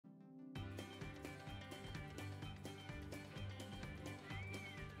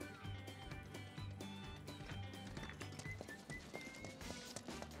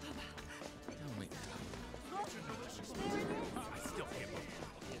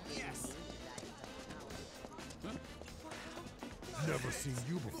never seen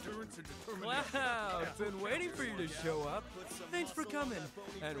you before. Cloud, been waiting for you to show up. Thanks for coming,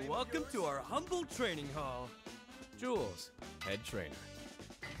 and welcome to our humble training hall. Jules, head trainer.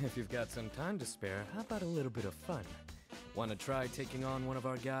 If you've got some time to spare, how about a little bit of fun? Want to try taking on one of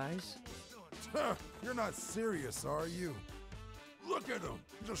our guys? You're not serious, are you? Look at him.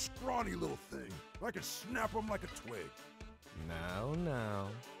 He's a scrawny little thing. I could snap him like a twig. Now.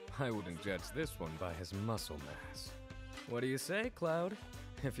 I wouldn't judge this one by his muscle mass. What do you say, Cloud?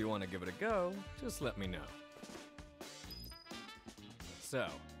 If you want to give it a go, just let me know. So,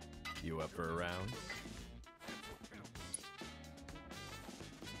 you up for a round?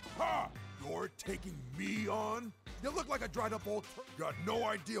 Ha! You're taking me on? You look like a dried up old got no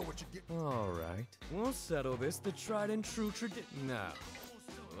idea what you get. Alright, we'll settle this the tried and true tradition. Now,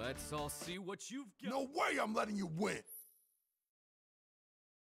 let's all see what you've got. No way I'm letting you win!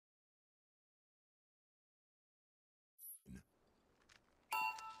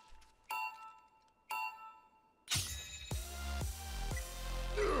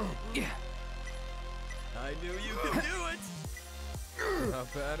 I knew you could do it! Not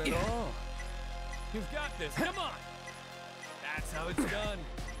bad at all. You've got this, come on! That's how it's done.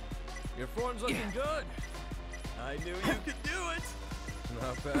 Your form's looking good. I knew you could do it!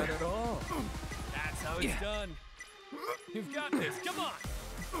 Not bad at all. That's how it's done. You've got this, come on!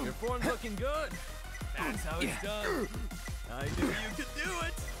 Your form's looking good. That's how it's done. I knew you could do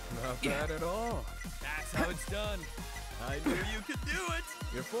it! Not bad at all. That's how it's done. I knew you could do it!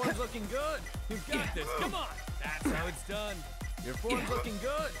 Your form's looking good! You've got this, come on! That's how it's done! Your form's looking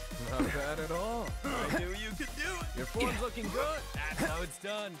good! Not bad at all! I knew you could do it! Your form's looking good! That's how it's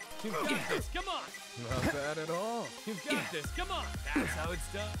done! You've got this, come on! Not bad at all! You've got this, come on! That's how it's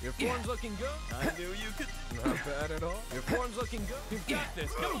done! Your form's looking good! I knew you could... Not bad at all! Your form's looking good! You've got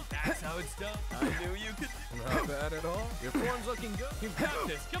this, come on! That's how it's done! I knew you could... Not bad at all! Your form's looking good! You've got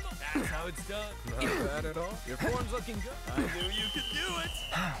this, come on! That's how it's done! Not bad at all! Your form's looking good! I knew you could do it!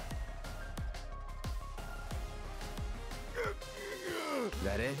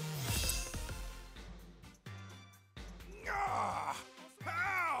 That it? How?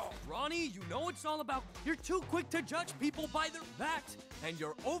 Ronnie, you know it's all about. You're too quick to judge people by their backs, and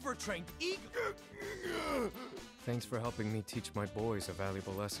your overtrained ego. Thanks for helping me teach my boys a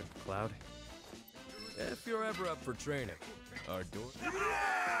valuable lesson, Cloud. If you're ever up for training, our door.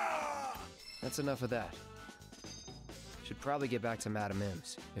 That's enough of that. Should probably get back to Madam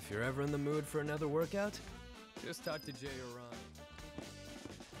M's. If you're ever in the mood for another workout, just talk to Jay or Ron.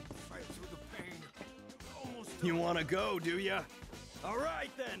 Fight through the pain. Almost. You wanna go, do ya? All right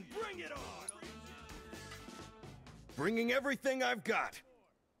then, bring it on! Bringing everything I've got.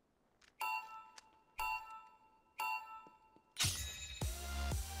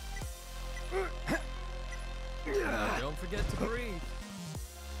 Don't forget to breathe.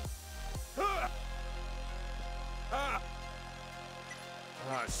 Ah,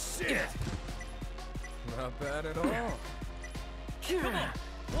 shit! Not bad at all. Come on,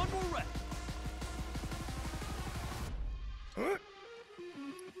 one more rep.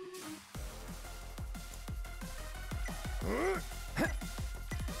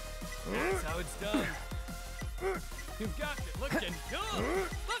 That's how it's done. You've got it looking good.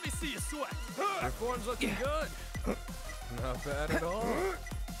 Let me see you sweat. Your form's looking good. Not bad at all.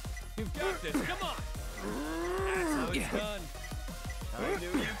 You've got this, come on. That's how it's done. I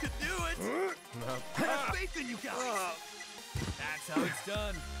knew you could do it. I have faith in you guys. That's how it's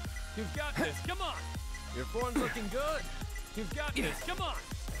done. You've got this, come on. Your form's looking good. You've got this, come on.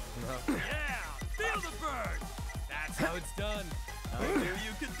 Yeah, feel the burn. That's how it's done. I knew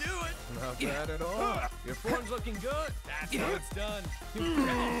you could do it. Not bad at all. Your form's looking good. That's how it's done. I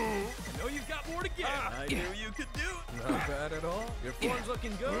know you've got more to give. I knew you could do it. Not bad at all. Your form's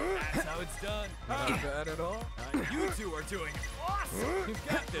looking good. That's how it's done. Not bad at all. You two are doing awesome. You've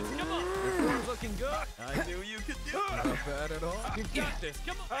got this. Come on. Your form's looking good. I knew you could do it. Not bad at all. You've got this.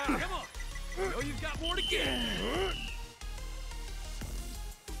 Come on. Come on. I know you've got more to give.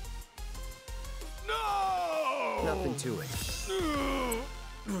 No! Nothing to it.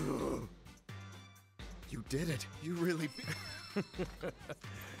 You did it. You really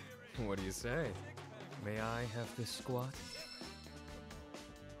What do you say? May I have this squat?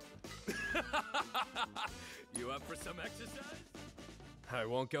 You up for some exercise? I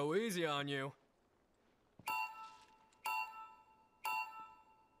won't go easy on you.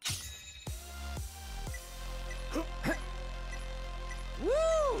 Woo!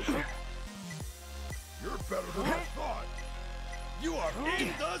 You're better than I thought. You are in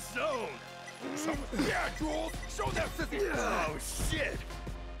the zone! Yeah, Jules! Show that sissy! Oh, shit!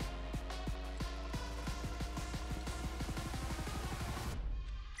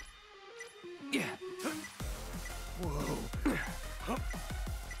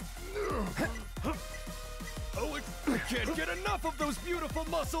 enough of those beautiful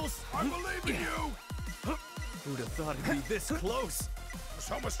muscles! I believe in you! Who'd have thought it'd be this close? Just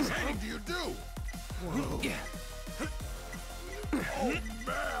how much training do you do? Oh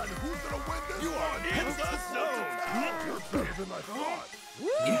man, who's gonna win this You are one? in the zone! You're better than I thought.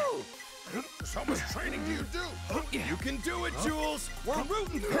 Woo! Just how much training do you do? You can do it, Jules! We're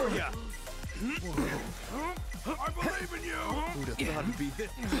rooting for you! I believe in you! Who'd have thought it'd be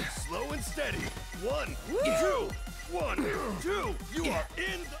this slow and steady? 1, 2, 1, 2. You are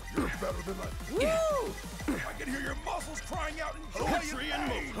in the... You're better than I Woo! I can hear your muscles crying out in joy Poetry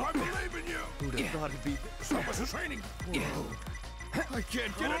and pain. motion. I believe in you! Who'd have thought it'd be... Just how much training? I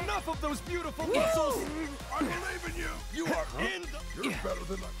can't get enough of those beautiful muscles! I believe in you! You are in the... You're better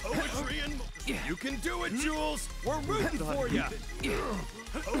than I Poetry and motion. You can do it, Jules! We're rooting for you!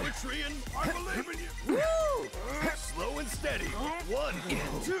 Poetry and... I believe in you! Woo! Slow and steady. 1,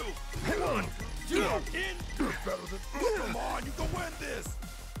 2, 1, 2. In... You're better than... Come on, you can win this!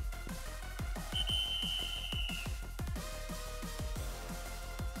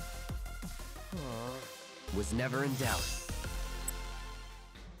 Was never in doubt.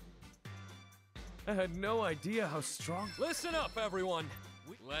 I had no idea how strong. Listen up, everyone.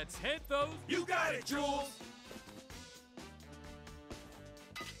 Let's hit those. You got it, Jules!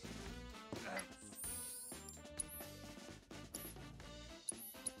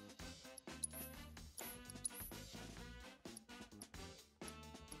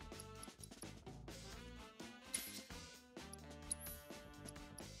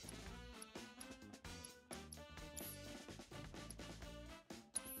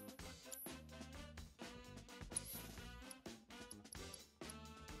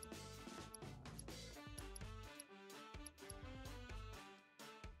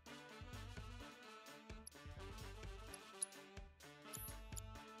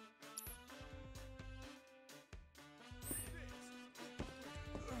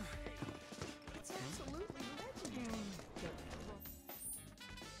 It's absolutely legendary.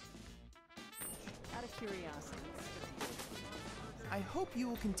 Out of curiosity. I hope you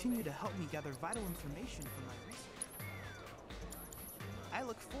will continue to help me gather vital information for my research. I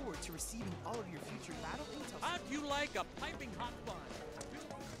look forward to receiving all of your future battle intel. How'd you like a piping hot bun?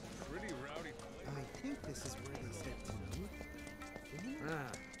 Pretty rowdy. I think this is where they start to move.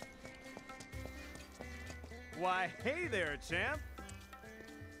 Why, hey there, champ!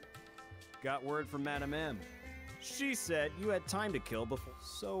 Got word from Madame M. She said you had time to kill before.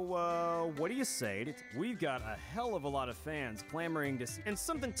 So, what do you say? We've got a hell of a lot of fans clamoring to see, and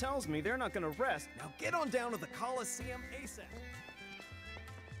something tells me they're not gonna rest. Now get on down to the Coliseum ASAP.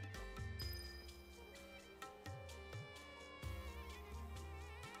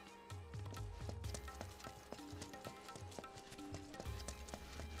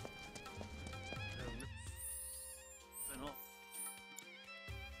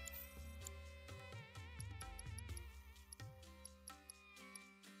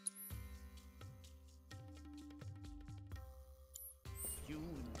 You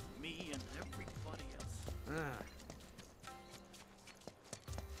and me and everybody else.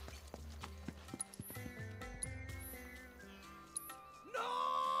 No!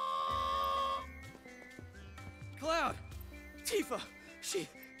 Cloud! Tifa! She...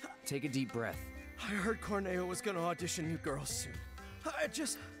 Take a deep breath. I heard Corneo was gonna audition you girls soon. I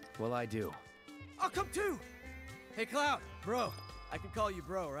just... Well, I do. I'll come too! Hey, Cloud! Bro. I can call you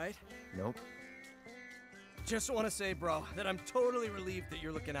bro, right? Nope. Just want to say, bro, that I'm totally relieved that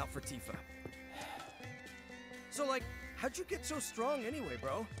you're looking out for Tifa. So, like, how'd you get so strong anyway,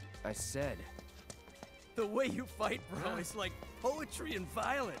 bro? I said. The way you fight, bro, is like poetry and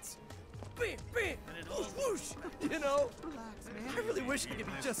violence. Bam, bam, whoosh, whoosh, you know? I really wish I could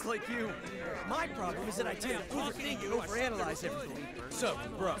be just like you. My problem is that I tend to overthink and overanalyze everything. So,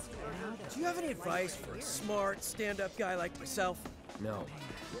 bro, do you have any advice for a smart, stand-up guy like myself? No.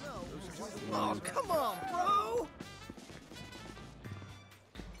 Oh, come on, bro!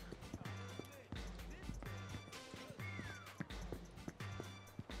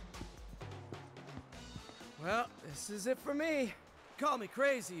 Well, this is it for me. Call me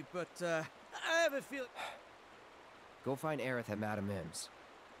crazy, but I have a feeling... Go find Aerith at Madame M's.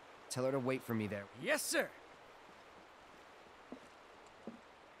 Tell her to wait for me there. Yes, sir!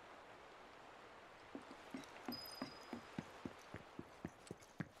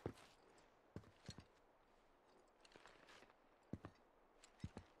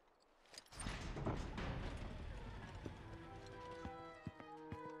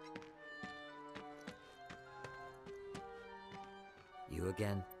 You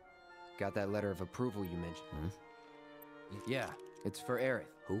again? Got that letter of approval you mentioned. Yeah, it's for Aerith.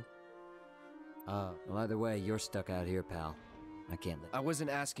 Who? Well, either way, you're stuck out here, pal. I can't let... I wasn't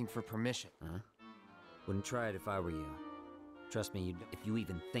asking for permission. Huh? Wouldn't try it if I were you. Trust me, if you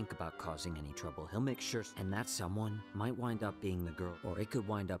even think about causing any trouble, he'll make sure... And that someone might wind up being the girl, or it could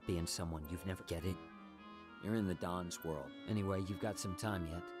wind up being someone you've never... Get it? You're in the Don's world. Anyway, you've got some time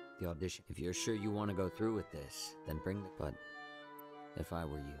yet. The audition. If you're sure you want to go through with this, then bring the... But if I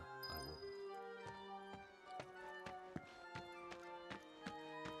were you, I would.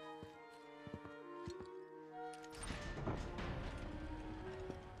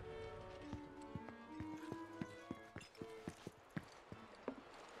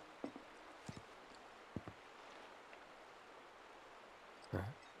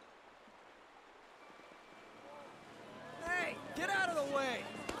 Hey, get out of the way!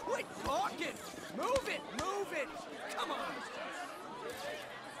 Quit talking! Move it! Move it! Come on!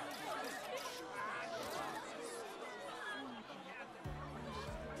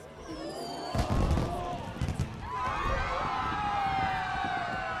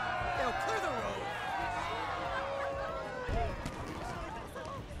 Now clear the road!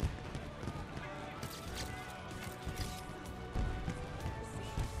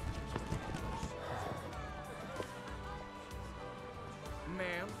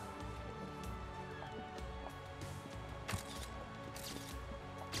 Ma'am?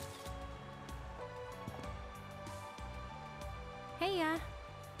 Heya.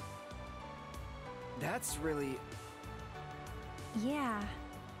 That's really... Yeah.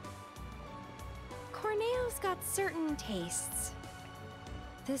 Corneo's got certain tastes.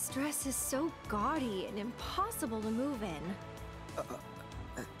 This dress is so gaudy and impossible to move in.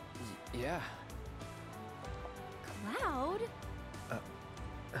 Yeah. Cloud?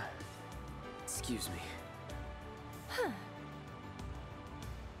 Excuse me. Huh.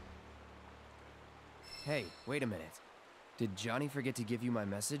 Hey, wait a minute. Did Johnny forget to give you my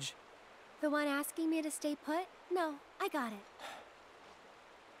message? The one asking me to stay put? No, I got it.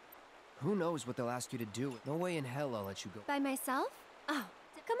 Who knows what they'll ask you to do? No way in hell I'll let you go. By myself? Oh,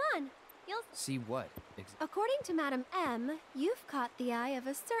 come on. You'll... See what? According to Madam M, you've caught the eye of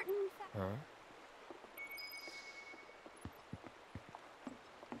a certain... Huh?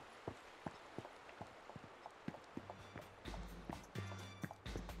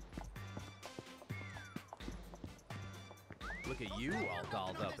 Look at you all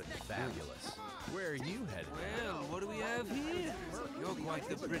dolled up and fabulous. Where are you headed? Well, what do we have here? You're quite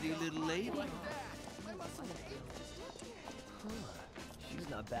the pretty little lady. She's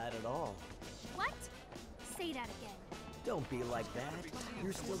not bad at all. What? Say that again. Don't be like that.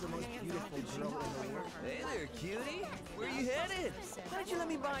 You're still the most beautiful girl in the world. Hey there, cutie. Where you headed? Why don't you let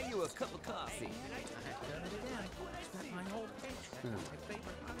me buy you a cup of coffee?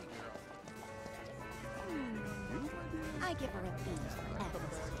 I give her a B for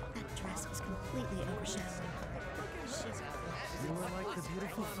effort. That dress was completely overshadowed. She's... You are like the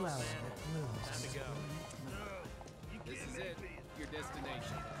beautiful flower that blooms. Time to go. This is it. Your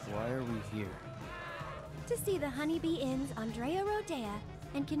destination. Why are we here? To see the Honeybee Inn's Andrea Rodea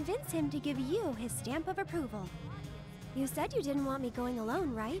and convince him to give you his stamp of approval. You said you didn't want me going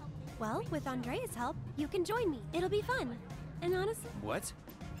alone, right? Well, with Andrea's help, you can join me. It'll be fun. And honestly... What?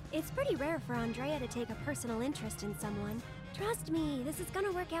 It's pretty rare for Andrea to take a personal interest in someone. Trust me, this is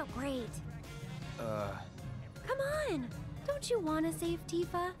gonna work out great. Come on! Don't you want to save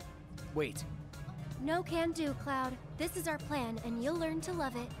Tifa? Wait. No can do, Cloud. This is our plan, and you'll learn to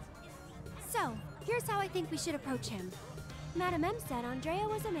love it. So, here's how I think we should approach him. Madam M said Andrea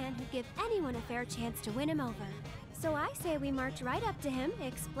was a man who'd give anyone a fair chance to win him over. So I say we march right up to him,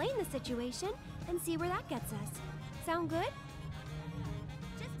 explain the situation, and see where that gets us. Sound good?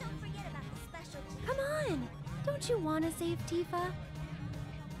 Just don't forget about the special... Come on! Don't you want to save Tifa?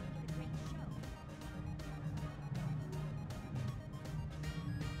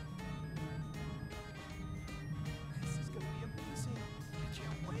 This is gonna be amazing. I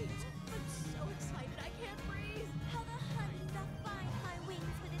can't wait. I'm so excited I can't breathe. How the honey doth find my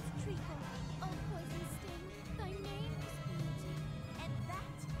wings with its treacle. Oh, poison sting, thy name is beauty. And that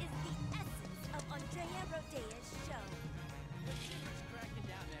is the essence of Andrea Rodea's show. The secret's cracking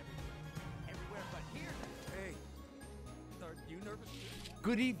down everywhere but here. Hey, Are you nervous?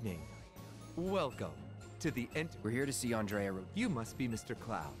 Good evening. Welcome to the We're here to see Andrea You must be Mr.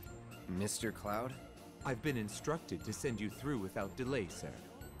 Cloud. Mr. Cloud? I've been instructed to send you through without delay, sir.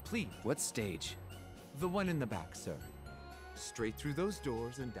 Please. What stage? The one in the back, sir. Straight through those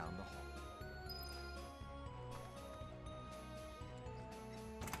doors and down the hall.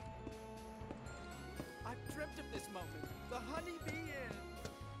 I've dreamt of this moment. The Honeybee Inn.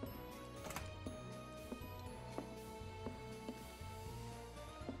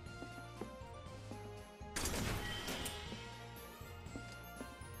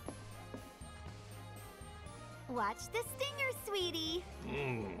 Watch the stinger, sweetie.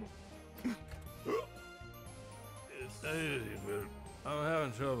 It's easy, but I'm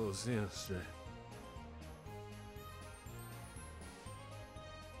having trouble seeing straight.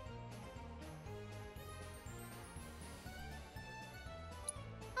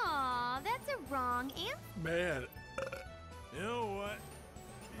 Aw, that's a wrong answer. Man, you know what?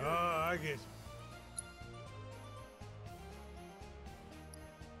 I get you.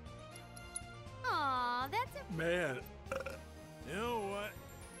 Aw, that's a... Man, you know what?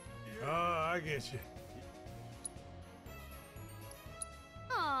 I get you.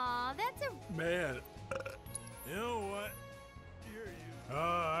 Aw, that's a... Man, you know what?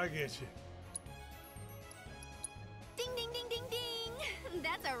 I get you. Ding, ding, ding, ding, ding.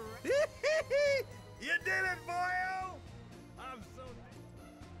 That's a... You did it, boyo! I'm so...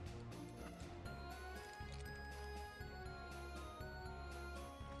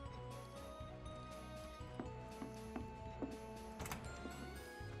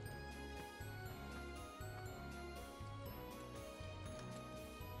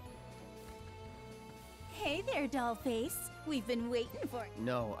 Hey there, dollface. We've been waiting for...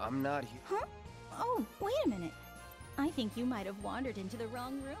 No, I'm not here. Huh? Oh, wait a minute. I think you might have wandered into the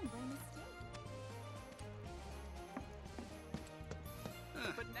wrong room by mistake.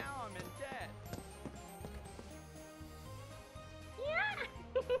 But now I'm in debt.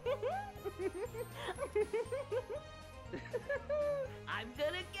 I'm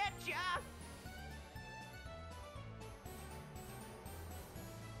gonna get ya!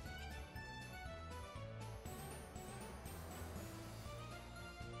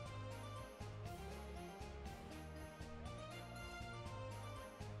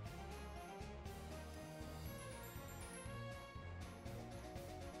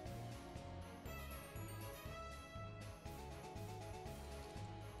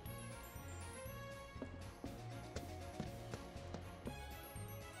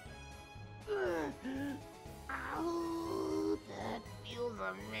 Ow, that feels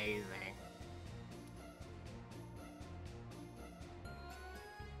amazing.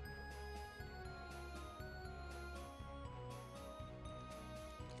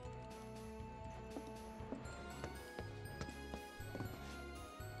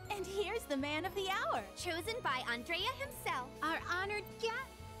 And here's the man of the hour. Chosen by Andrea himself. Our honored guest.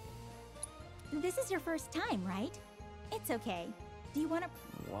 This is your first time, right? It's okay. Do you want to...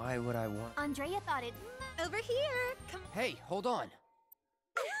 Why would I want... Andrea thought it... Over here! Come... Hey, hold on.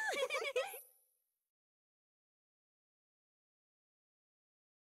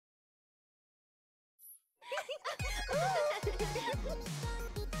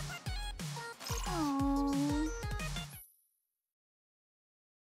 Aww.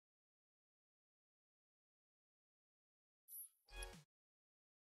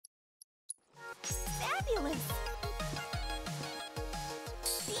 Fabulous!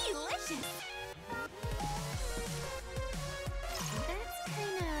 Delicious! That's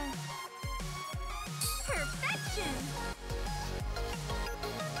kinda... perfection!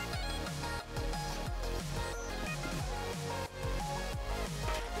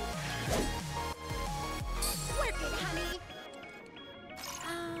 Work it, honey!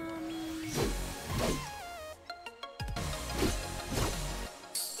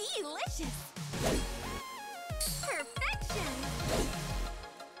 Delicious! Perfection!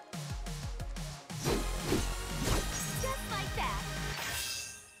 Just like that.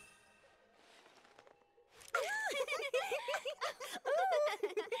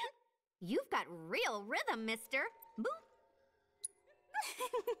 You've got real rhythm, mister. Boop.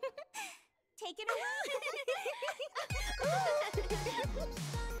 Take it away!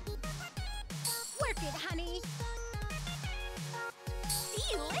 Work it, honey!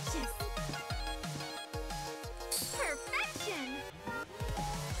 Delicious! Perfection!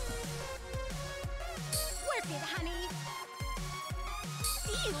 Work it, honey!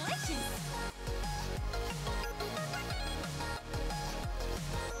 Delicious!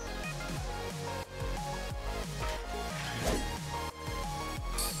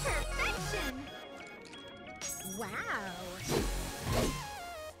 Perfection! Wow!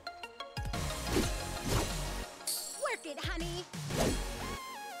 Work it, honey!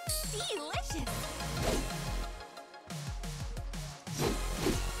 Delicious!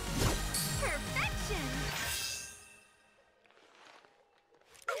 Perfection!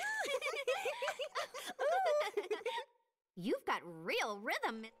 You've got real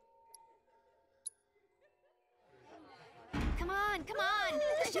rhythm. Come on, come on!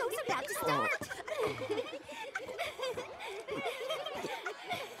 The show's about to start!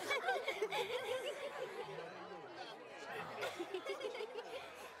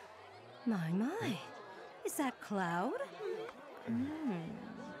 My. Is that Cloud?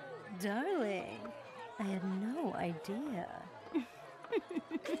 Darling, I had no idea.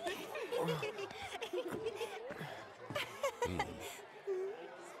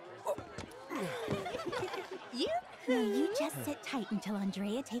 Now you just sit tight until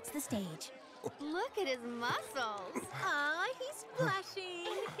Andrea takes the stage. Look at his muscles. Aw, he's blushing.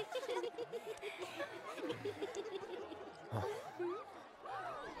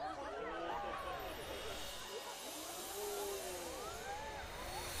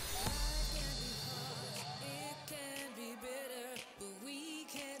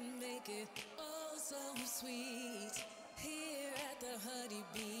 Sweet here at the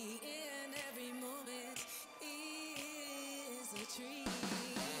Honeybee, and every moment is a treat.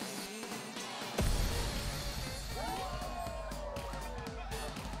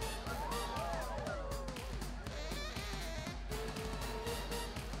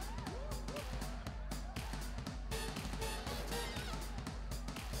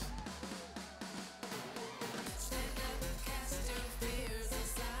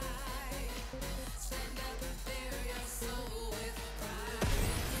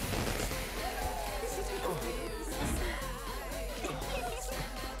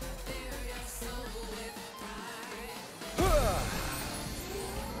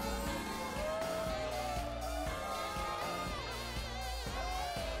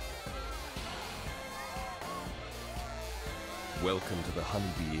 Welcome to the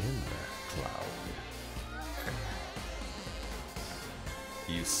Honeybee Inn, Cloud.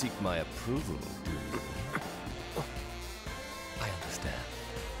 You seek my approval, do you? I understand.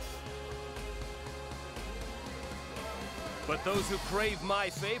 But those who crave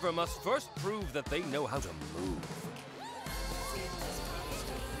my favor must first prove that they know how to move.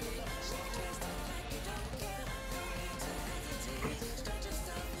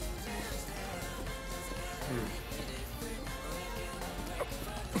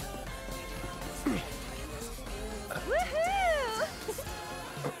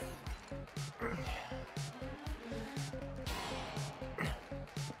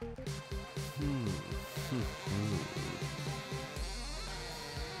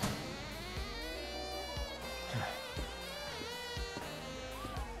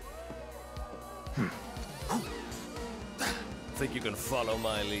 Think you can follow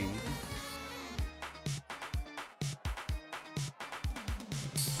my lead?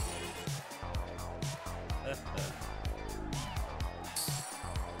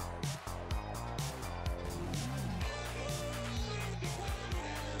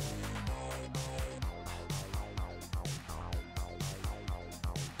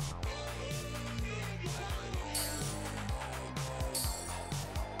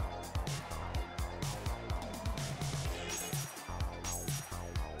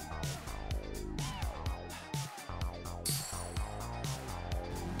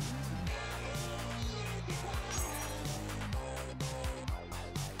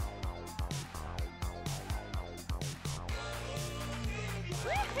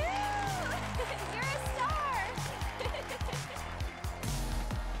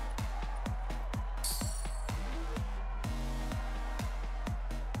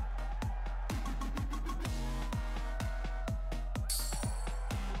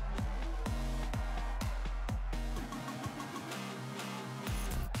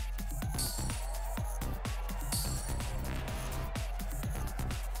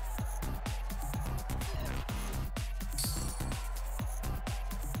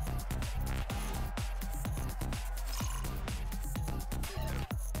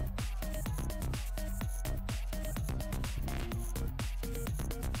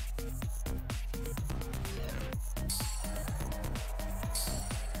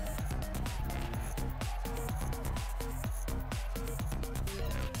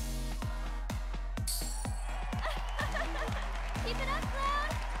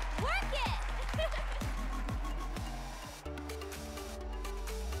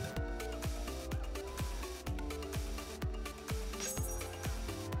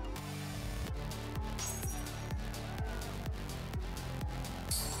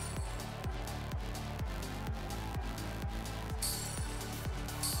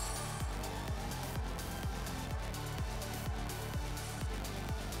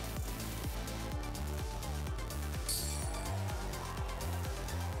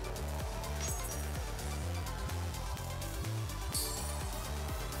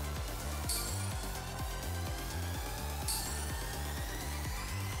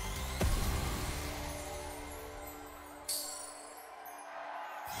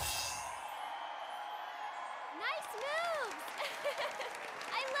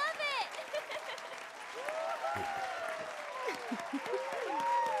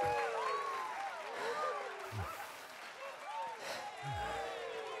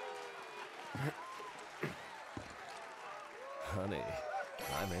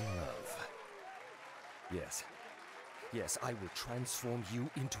 I'm in love. Yes. Yes, I will transform you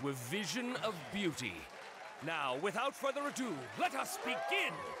into a vision of beauty. Now, without further ado, let us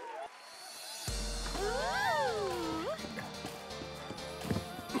begin!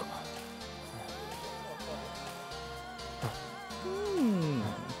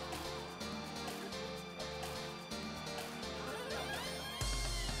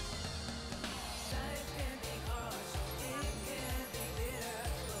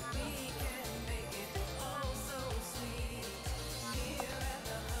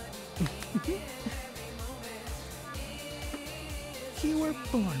 You were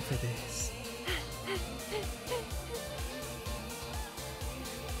born for this.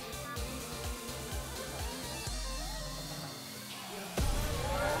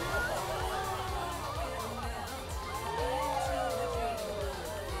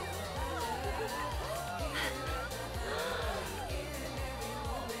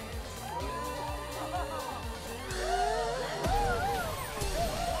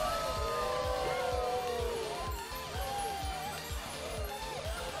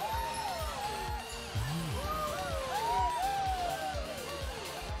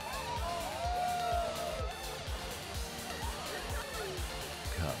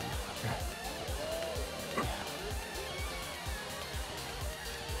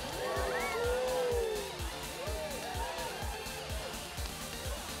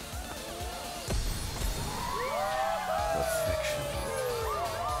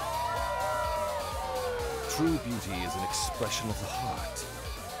 True beauty is an expression of the heart.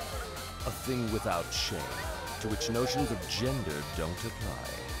 A thing without shame, to which notions of gender don't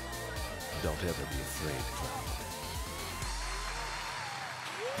apply. Don't ever be afraid, Cloud.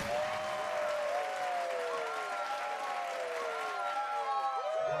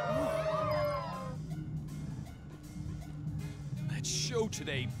 That show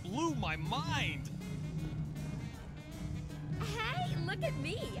today blew my mind! Hey, look at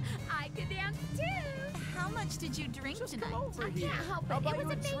me! I can dance too! How much did you drink tonight? I can't help it. It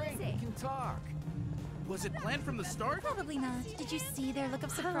was amazing. We can talk. Was it planned from the start? Probably not. Did you see their look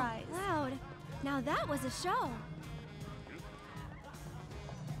of surprise? Oh, Cloud. Now that was a show.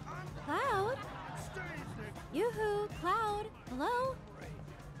 Cloud? Yoo-hoo, Cloud. Hello?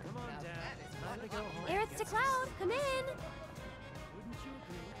 Come on, Dad. It's time to go home. Aerith to Cloud, come in.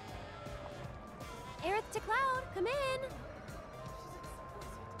 Aerith to Cloud, come in.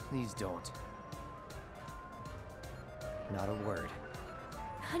 Please don't. Not a word.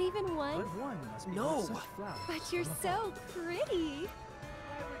 Not even one? But one must be No. such flowers. But you're so pretty.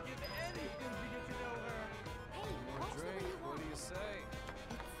 Drink, what do you say?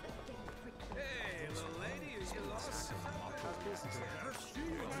 Hey, little lady, are you lost?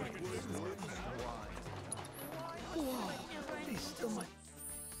 They still might.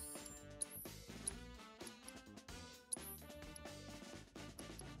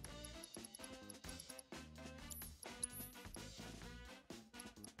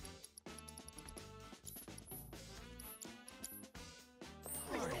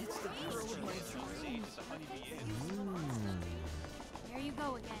 There you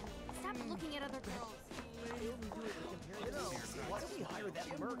go again. Stop looking at other girls. Why don't we hire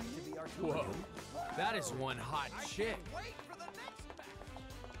that merc to be our tour? Whoa, that is one hot chick.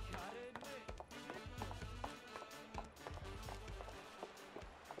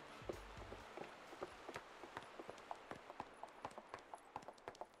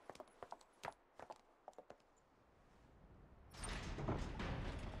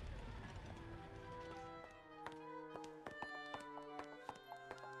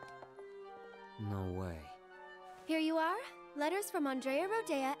 No way. Here you are. Letters from Andrea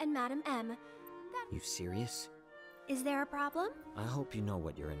Rodea and Madam M. You serious? Is there a problem? I hope you know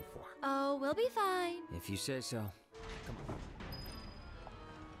what you're in for. Oh, we'll be fine. If you say so. Come on.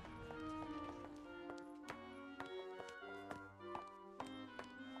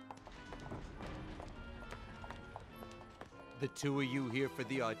 The two of you here for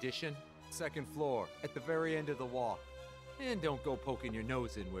the audition? Second floor, at the very end of the walk. And don't go poking your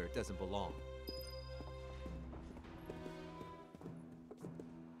nose in where it doesn't belong.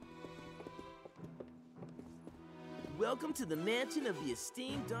 Welcome to the mansion of the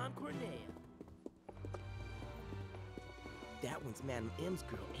esteemed Don Cornea. That one's Madam M's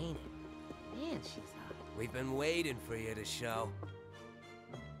girl, ain't it? Man, she's hot. We've been waiting for you to show.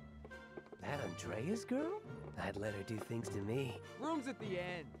 That Andrea's girl? I'd let her do things to me. Room's at the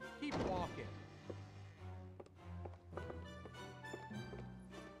end. Keep walking.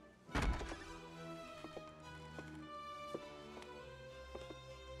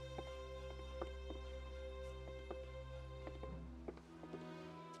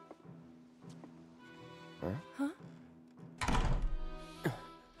 Huh?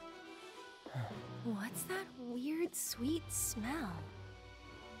 What's that weird, sweet smell?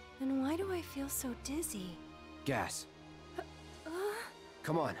 And why do I feel so dizzy? Gas.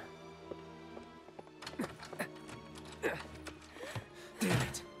 Come on. Damn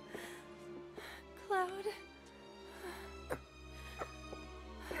it. Cloud.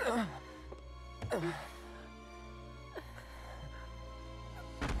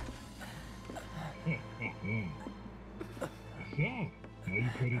 So, how you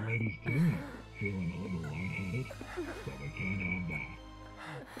pretty ladies doing? Feeling a little lightheaded? So we can't have that.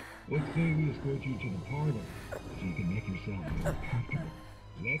 Let's say we escort you to the parlor, so you can make yourself more comfortable.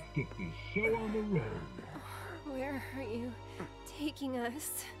 Let's get this show on the road. Where are you taking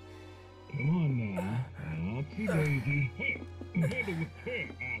us? Come on now. Oopsie daisy. Hey, handle with care,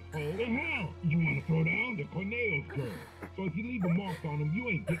 asshole. The hell? You want to throw down the Corneo's girl. So if you leave a mark on him, you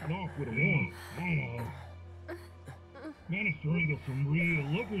ain't getting off with a one. I know. Managed to wrangle some real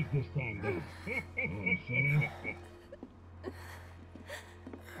lookers this time, though. Know what I'm saying?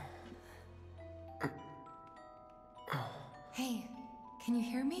 Hey, can you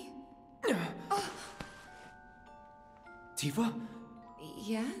hear me? Tifa?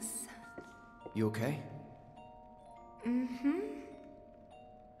 Yes? You okay? Mm-hmm.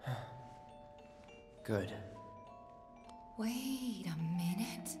 Good. Wait a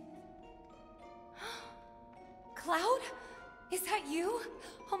minute. Cloud? Is that you?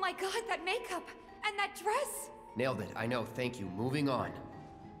 Oh my god, that makeup! And that dress! Nailed it. I know. Thank you. Moving on.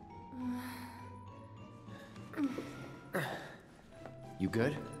 You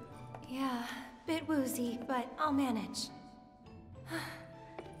good? Yeah, bit woozy, but I'll manage.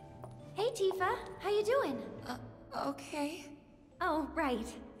 Hey Tifa, how you doing? Okay. Oh, right.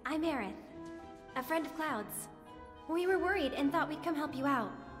 I'm Aerith, a friend of Cloud's. We were worried and thought we'd come help you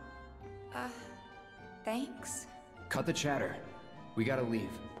out. Thanks? Cut the chatter. We gotta leave.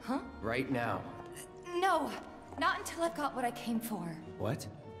 Huh? Right now. No! Not until I've got what I came for. What?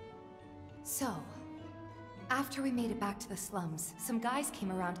 So, after we made it back to the slums, some guys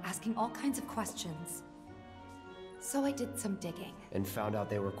came around asking all kinds of questions. So I did some digging. And found out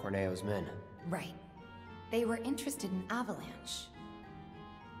they were Corneo's men. Right. They were interested in Avalanche.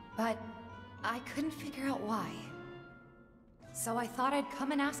 But I couldn't figure out why. So I thought I'd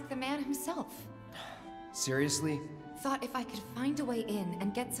come and ask the man himself. Seriously? Thought if I could find a way in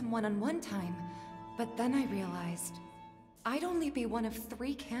and get some one-on-one time, but then I realized I'd only be one of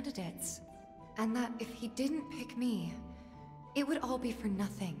 3 candidates. And that if he didn't pick me, it would all be for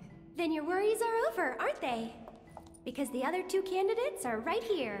nothing. Then your worries are over, aren't they? Because the other 2 candidates are right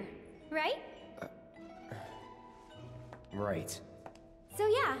here, right? Right. So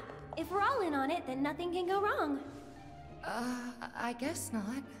yeah, if we're all in on it, then nothing can go wrong. I guess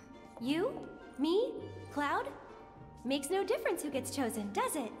not. You? Me? Cloud? Makes no difference who gets chosen,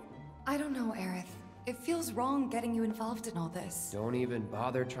 does it? I don't know, Aerith. It feels wrong getting you involved in all this. Don't even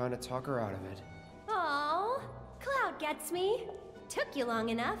bother trying to talk her out of it. Aww, Cloud gets me. Took you long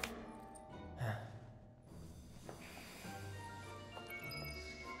enough.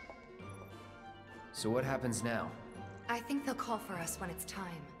 So what happens now? I think they'll call for us when it's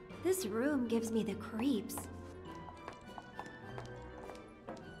time. This room gives me the creeps.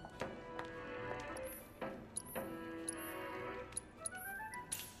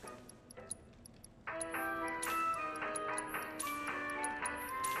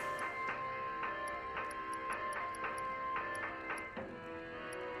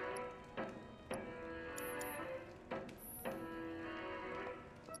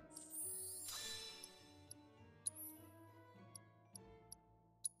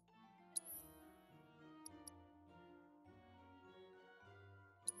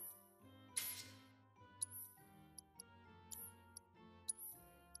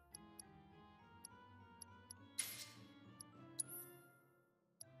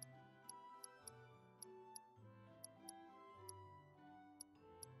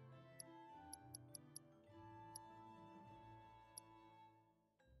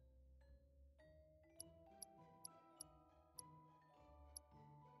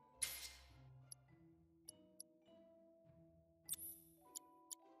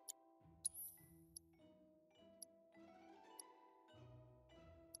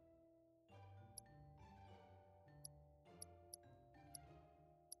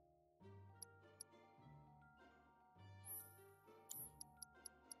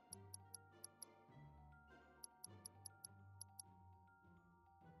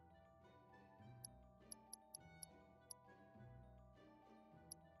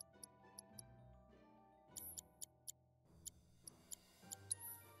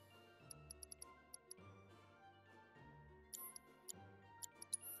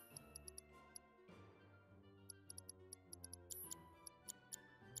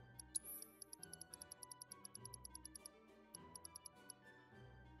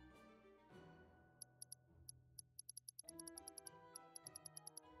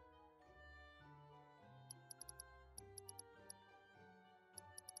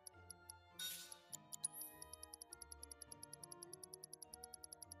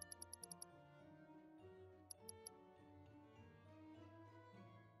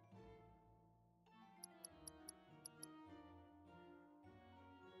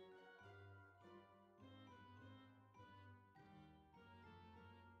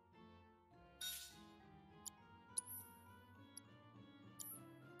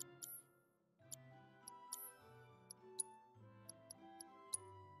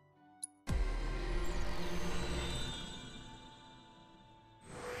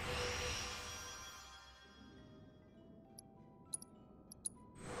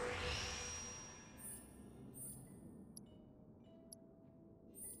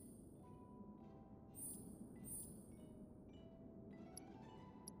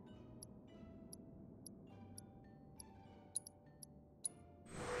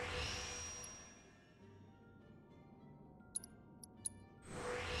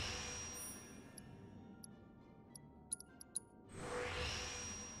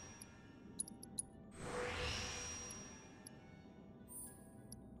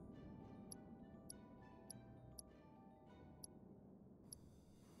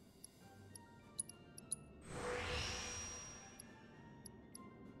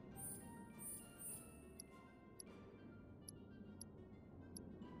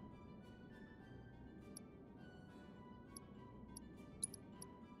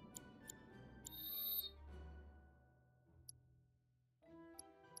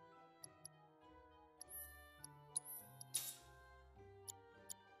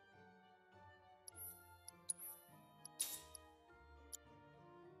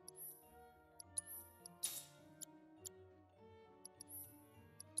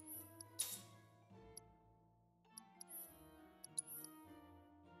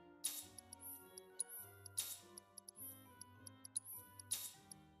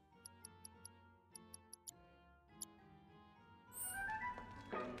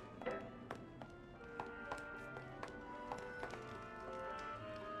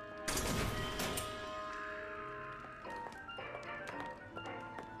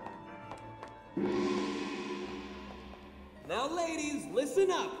 Now, ladies, listen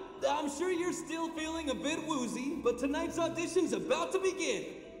up. I'm sure you're still feeling a bit woozy, but tonight's audition's about to begin.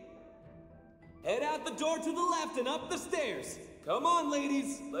 Head out the door to the left and up the stairs. Come on,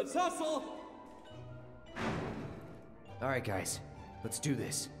 ladies, let's hustle. All right, guys, let's do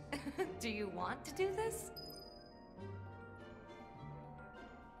this. Do you want to do this?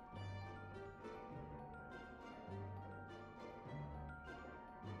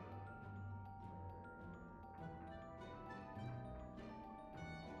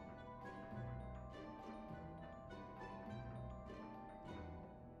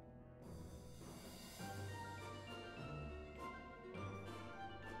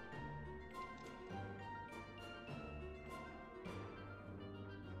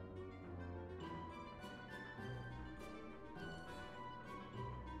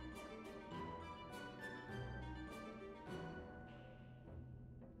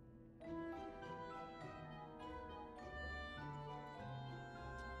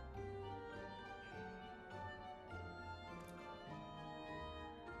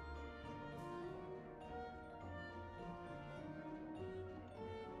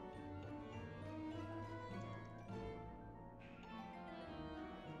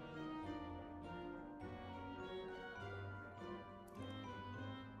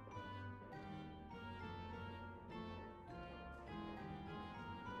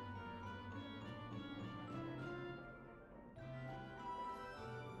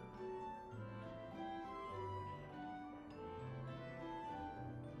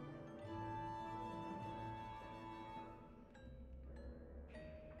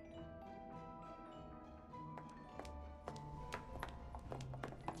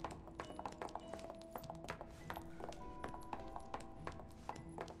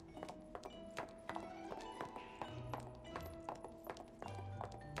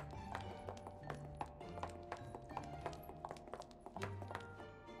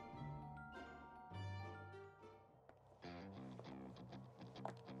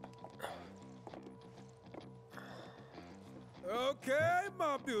 Okay,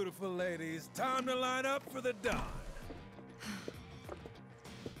 my beautiful ladies, time to line up for the dawn.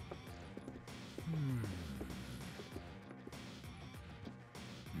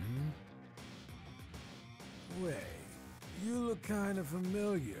 Wait, you look kind of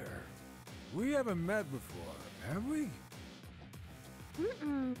familiar. We haven't met before, have we?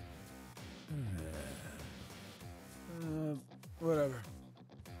 Mm-mm. Whatever.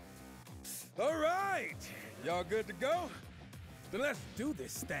 All right, y'all good to go? Then let's do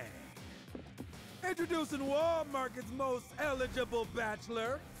this thing. Introducing Wall Market's most eligible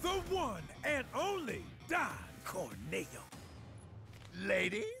bachelor, the one and only Don Corneo.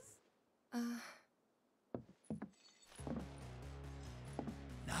 Ladies?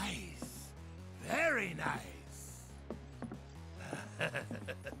 Nice. Very nice.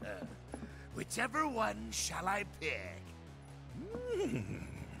 Whichever one shall I pick?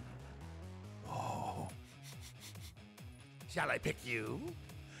 Oh. Shall I pick you?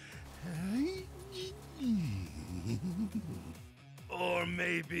 Or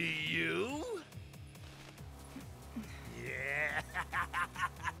maybe you? Yeah.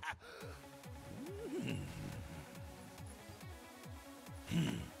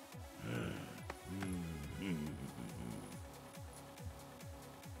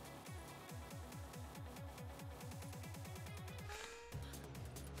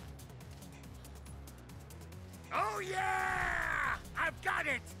 Oh yeah! I've got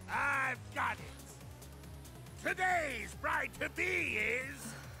it! I've got it! Today's bride-to-be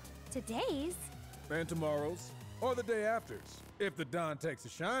is... Today's? And tomorrow's, or the day after's, if the Don takes a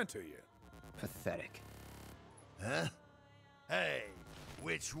shine to you. Pathetic. Huh? Hey,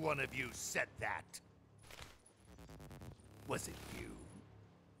 which one of you said that? Was it you?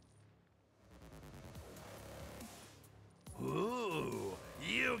 Ooh,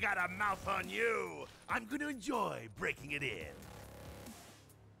 you got a mouth on you. I'm gonna enjoy breaking it in.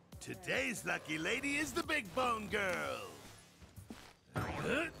 Today's lucky lady is the Big Bone Girl.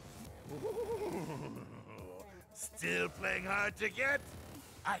 Huh? Still playing hard to get?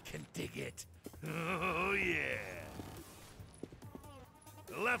 I can dig it. Oh, yeah.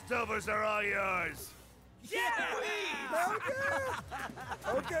 The leftovers are all yours. Yeah!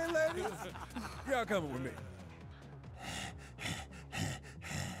 Okay, ladies. Y'all coming with me.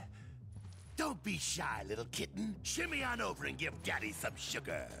 Don't be shy, little kitten. Shimmy on over and give Daddy some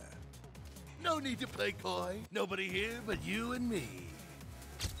sugar. No need to play coy. Nobody here but you and me.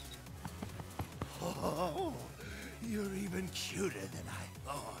 Oh, you're even cuter than I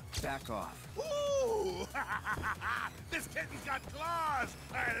thought. Back off. Ooh! This kitten's got claws!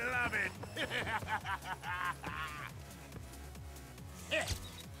 I love it!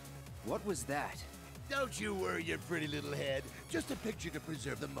 What was that? Don't you worry your pretty little head. Just a picture to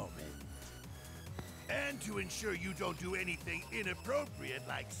preserve the moment. And to ensure you don't do anything inappropriate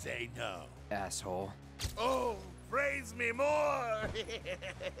like say no. Asshole. Oh, praise me more!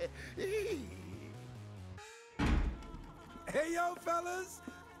 Hey, yo, fellas!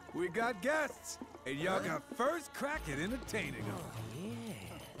 We got guests, and y'all got first crack at entertaining them.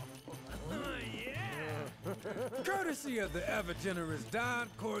 Courtesy of the ever-generous Don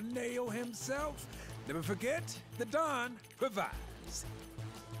Corneo himself, never forget, the Don provides.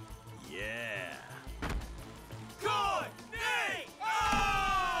 Yeah. Corneo!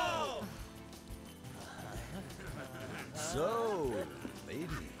 So, ladies,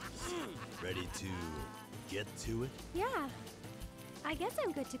 ready to get to it? Yeah. I guess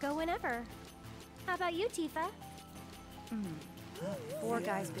I'm good to go whenever. How about you, Tifa? 4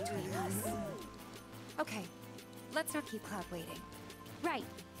 guys between us. Okay, let's not keep Cloud waiting. Right.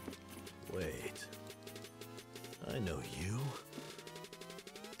 Wait. I know you.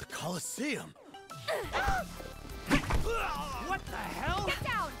 The Colosseum. What the hell? Get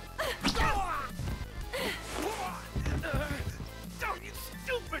down! Oh, you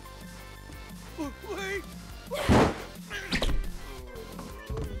stupid! Wait!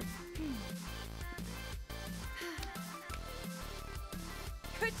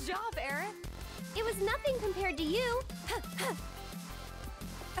 Good job, Aerith. It was nothing compared to you.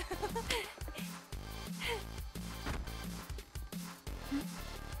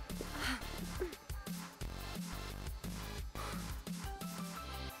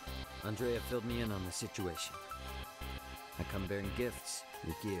 Andrea filled me in on the situation. I come bearing gifts,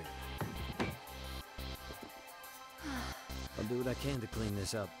 your gear. I'll do what I can to clean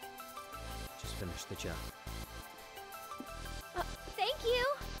this up. Just finish the job. Thank you.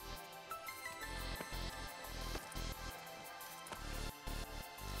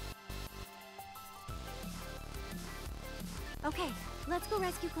 Okay, let's go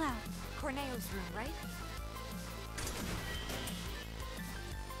rescue Cloud. Corneo's room, right?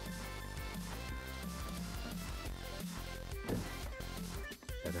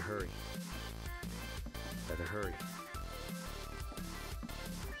 Better hurry. Better hurry.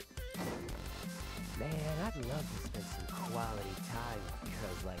 Man, I'd love to spend some quality time with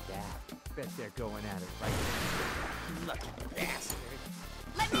girls like that. Bet they're going at it right now. Lucky bastard.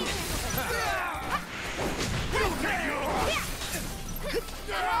 Let me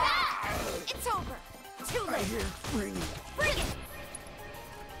It's over. Too late. Bring it. Bring it.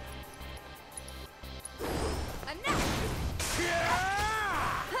 Enough.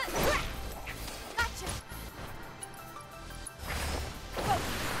 Gotcha.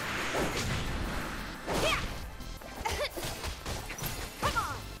 Come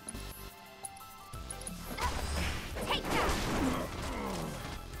on. Take that.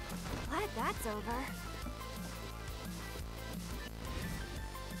 Glad that's over.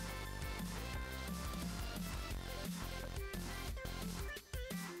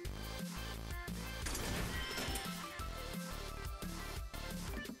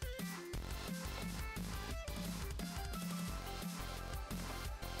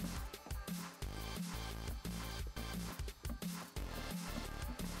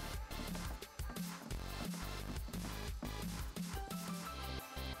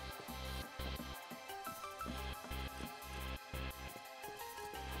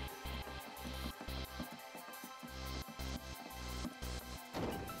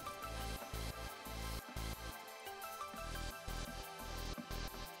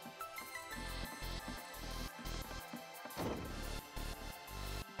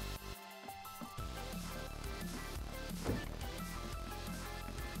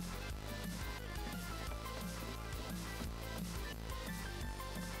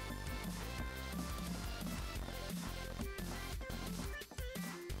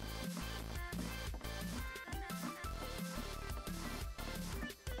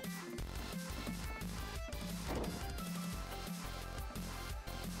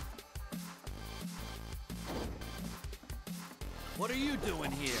 What are you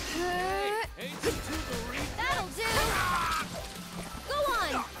doing here? That'll do. Go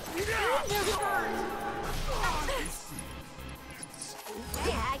on.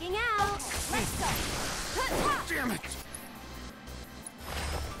 Tagging out. Let's go. Damn it!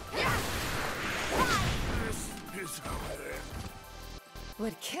 This is how it is.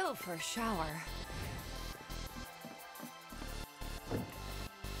 Would kill for a shower.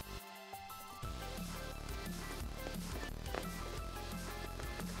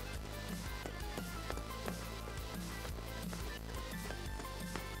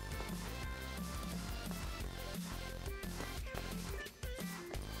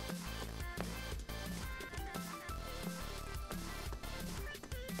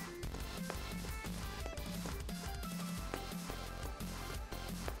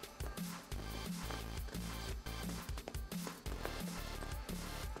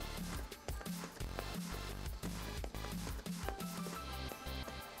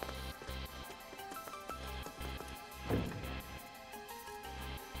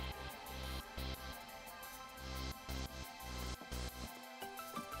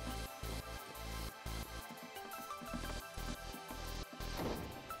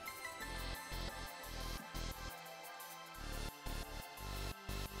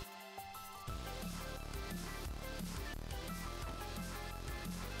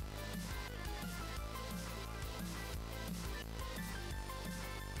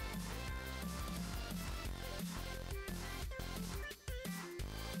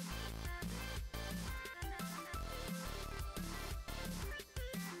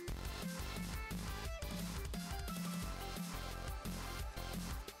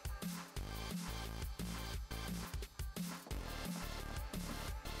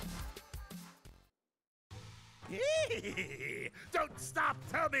 Don't stop!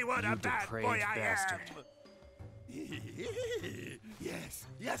 Tell me what You a bad depraved boy I bastard. am!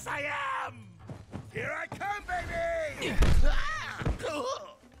 Yes, I am! Here I come, baby!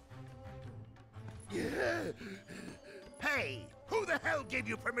 Hey, who the hell gave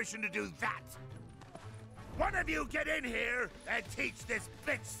you permission to do that? One of you get in here and teach this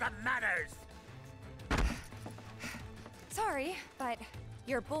bitch some manners! Sorry, but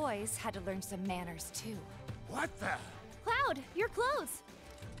your boys had to learn some manners too. What the? Cloud, your clothes!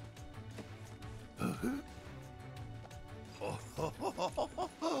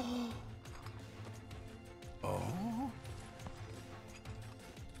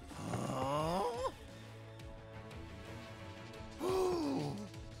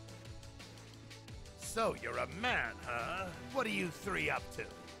 So you're a man, huh? What are you three up to?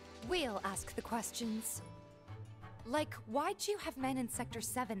 We'll ask the questions. Like, why'd you have men in Sector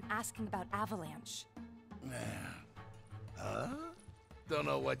 7 asking about Avalanche? Huh? Don't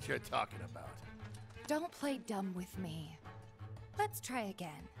know what you're talking about. Don't play dumb with me. Let's try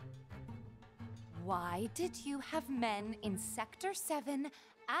again. Why did you have men in Sector 7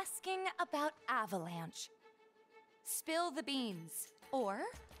 asking about Avalanche? Spill the beans, or...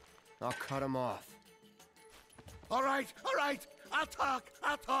 I'll cut him off. All right, I'll talk!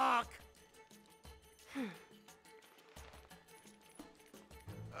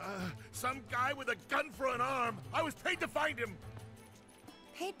 Some guy with a gun for an arm. I was paid to find him.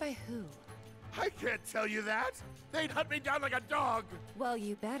 Paid by who? I can't tell you that. They'd hunt me down like a dog. Well,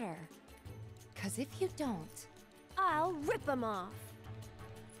 you better. 'Cause if you don't... I'll rip him off.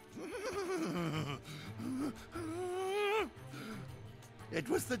 It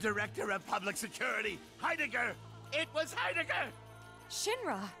was the director of public security, Heidegger. It was Heidegger.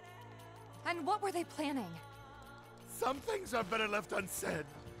 Shinra! And what were they planning? Some things are better left unsaid,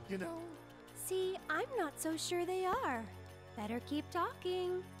 you know? See, I'm not so sure they are. Better keep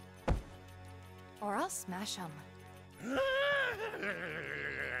talking. Or I'll smash them.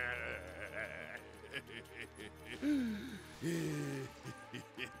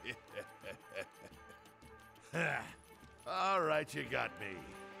 All right, you got me.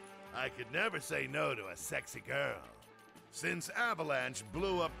 I could never say no to a sexy girl. Since Avalanche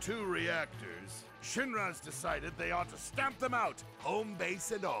blew up 2 reactors, Shinra's decided they ought to stamp them out, home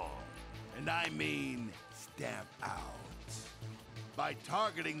base and all. And I mean stamp out. By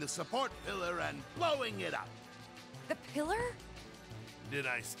targeting the support pillar and blowing it up. The pillar? Did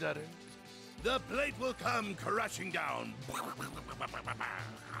I stutter? The plate will come crashing down.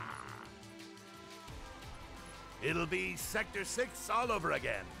 It'll be Sector 6 all over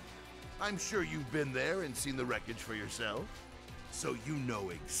again. I'm sure you've been there and seen the wreckage for yourself. So you know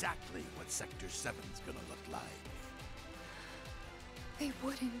exactly what Sector 7's gonna look like. They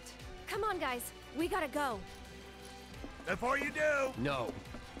wouldn't. Come on, guys. We gotta go. Before you do... No.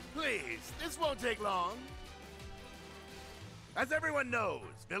 Please, this won't take long. As everyone knows,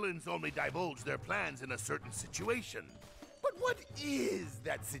 villains only divulge their plans in a certain situation. But what is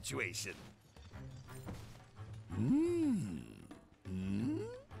that situation?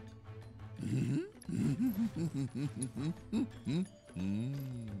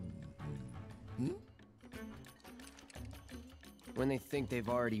 When they think they've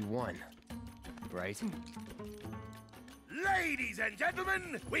already won, right? Ladies and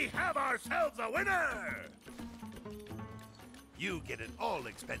gentlemen, we have ourselves a winner! You get an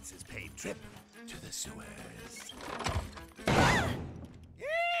all-expenses-paid trip to the sewers.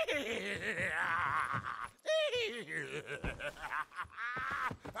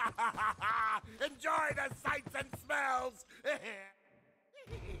 Enjoy the sights and smells!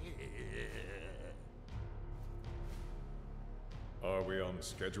 Are we on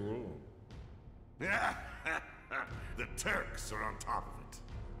schedule? The Turks are on top of it.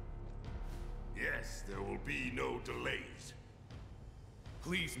 Yes, there will be no delays.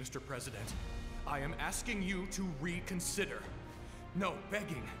 Please, Mr. President, I am asking you to reconsider. No,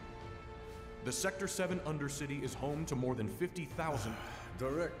 begging. The Sector 7 Undercity is home to more than 50,000...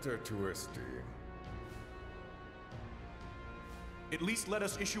 Director Twisty. At least let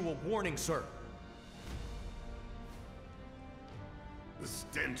us issue a warning, sir. The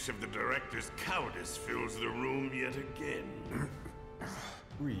stench of the director's cowardice fills the room yet again.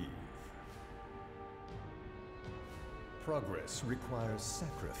 Breathe. Progress requires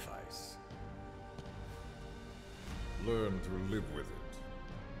sacrifice. Learn to live with it.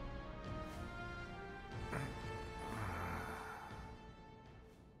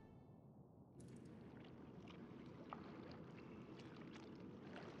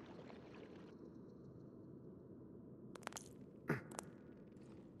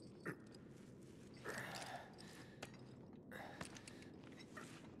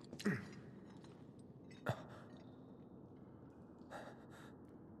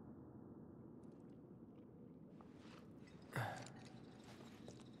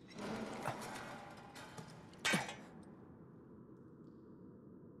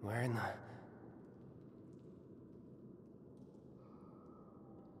 Where in the...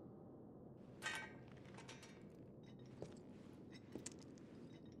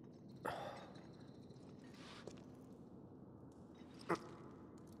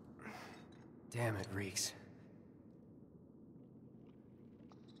 Damn, it reeks.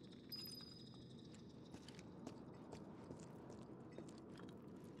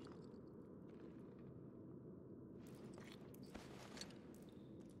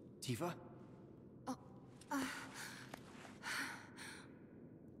 Tifa?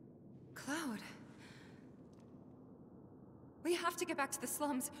 Cloud. We have to get back to the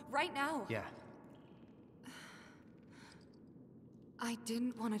slums right now. Yeah. I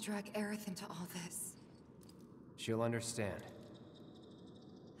didn't want to drag Aerith into all this. She'll understand.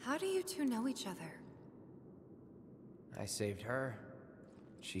 How do you two know each other? I saved her.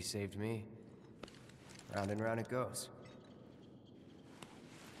 She saved me. Round and round it goes.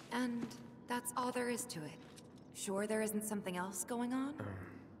 And that's all there is to it. Sure there isn't something else going on?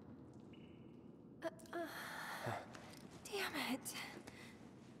 Damn it.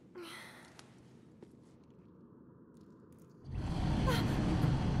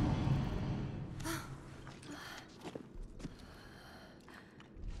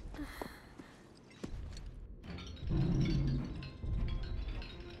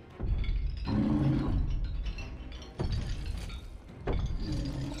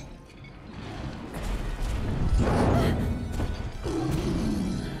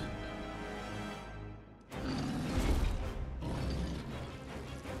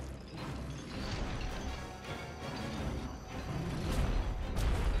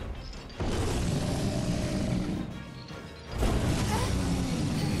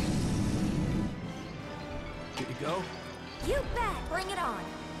 Go? You bet! Bring it on!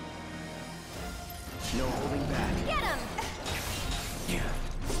 No holding back. Get him!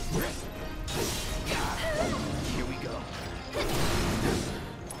 Here we go.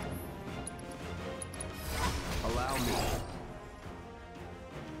 Allow me.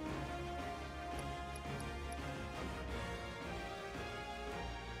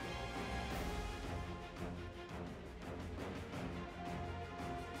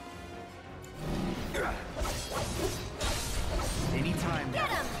 Anytime. Get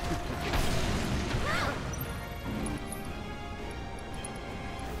him!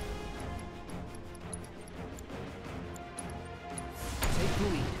 Take the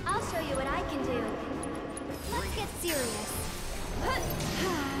lead. I'll show you what I can do. Let's get serious.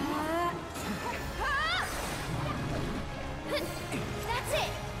 That's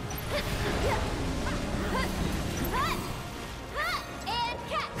it! And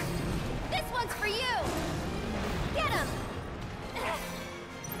catch! This one's for you! Get him!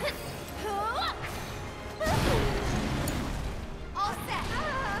 All set!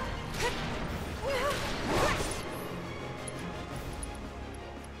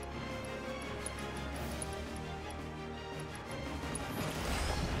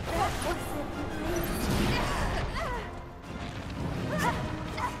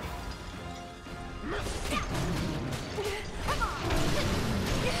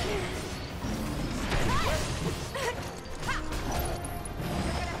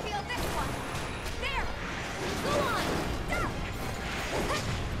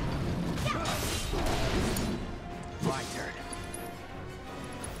 My turn.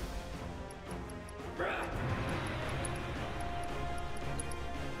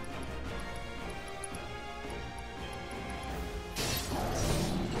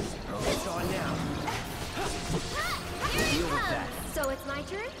 Oh, it's on now. Here Deal it with comes! that. So it's my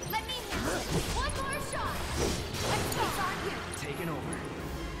turn? Let me handle it. One more shot! Let's go! It's on you! Taking over.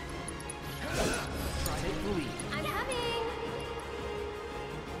 Try to take the lead. I'm coming!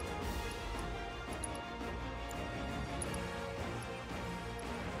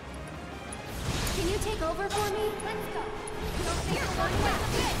 Can you take over for me? Let's go! You're one way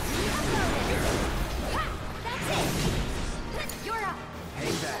fit! Ha! That's it! You're up!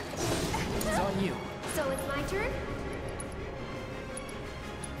 Hang back. It's on you. So it's my turn?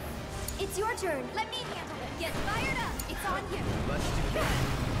 It's your turn. Let me handle it. Get fired up. It's on you. Let's do that.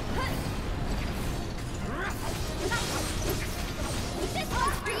 This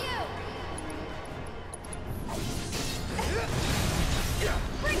one's for you.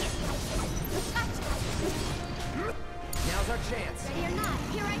 Bring it. Now's our chance. Ready or not,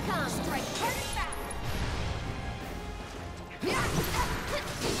 here I come. Strike hard and fast.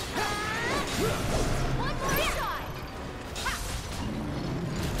 One more shot.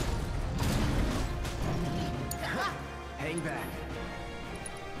 Hang back.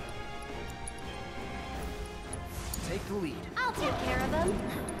 Take the lead. I'll take care of him.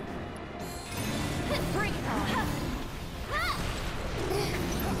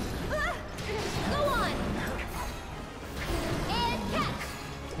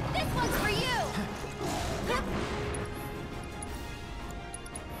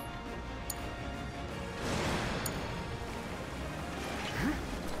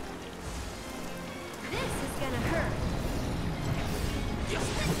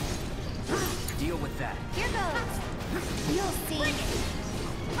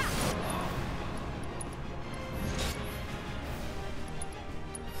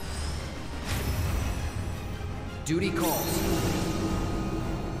 Duty calls.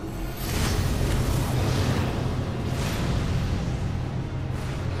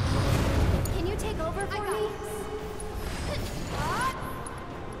 Can you take over for me?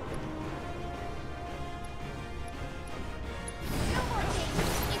 No more games.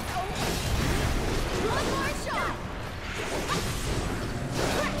 It's over. One more shot.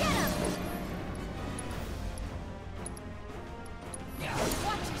 Get him.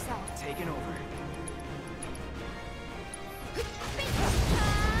 Watch yourself. Taking over.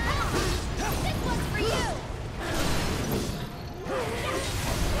 This one's for you.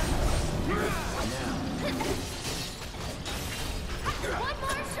 One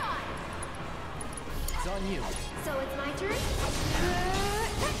more shot. It's on you. So it's my turn?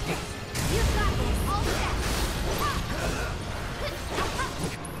 You've got this. All set.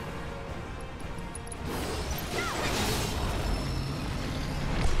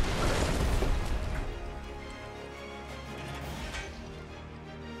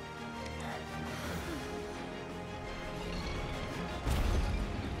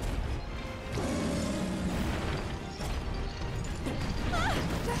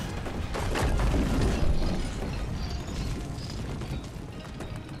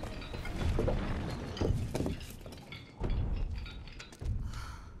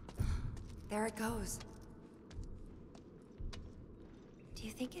 There it goes. Do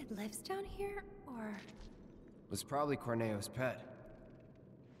you think it lives down here, or...? It was probably Corneo's pet.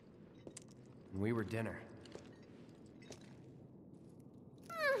 And we were dinner.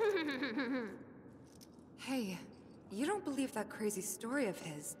 Hey, you don't believe that crazy story of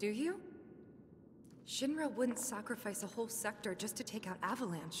his, do you? Shinra wouldn't sacrifice a whole sector just to take out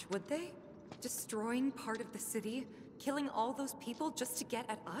Avalanche, would they? Destroying part of the city, killing all those people just to get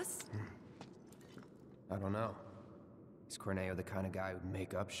at us? I don't know. Is Corneo the kind of guy who'd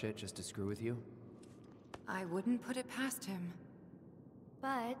make up shit just to screw with you? I wouldn't put it past him.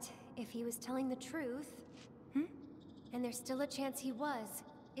 But if he was telling the truth... And there's still a chance he was,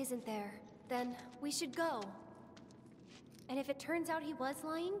 isn't there? Then we should go. And if it turns out he was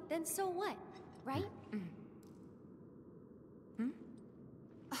lying, then so what? Right?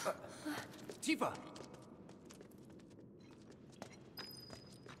 Tifa!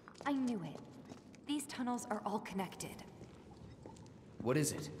 I knew it. These tunnels are all connected. What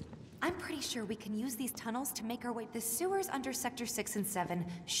is it? I'm pretty sure we can use these tunnels to make our way. The sewers under Sector 6 and 7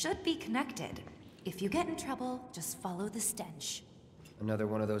 should be connected. If you get in trouble, just follow the stench. Another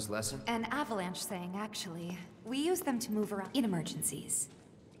one of those lessons? An avalanche thing, actually. We use them to move around in emergencies.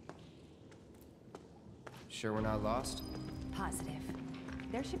 Sure we're not lost? Positive.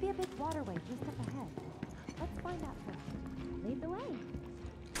 There should be a big waterway just up ahead. Let's find out first. Lead the way.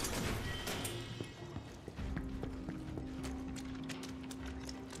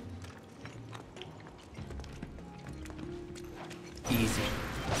 Easy.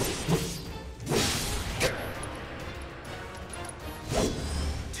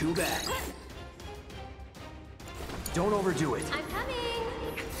 Too bad. Don't overdo it. I'm coming!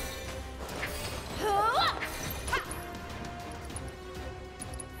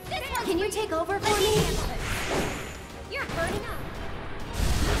 Can you take over for me? You're burning up.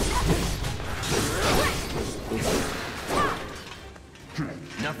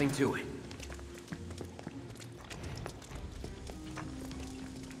 Nothing to it.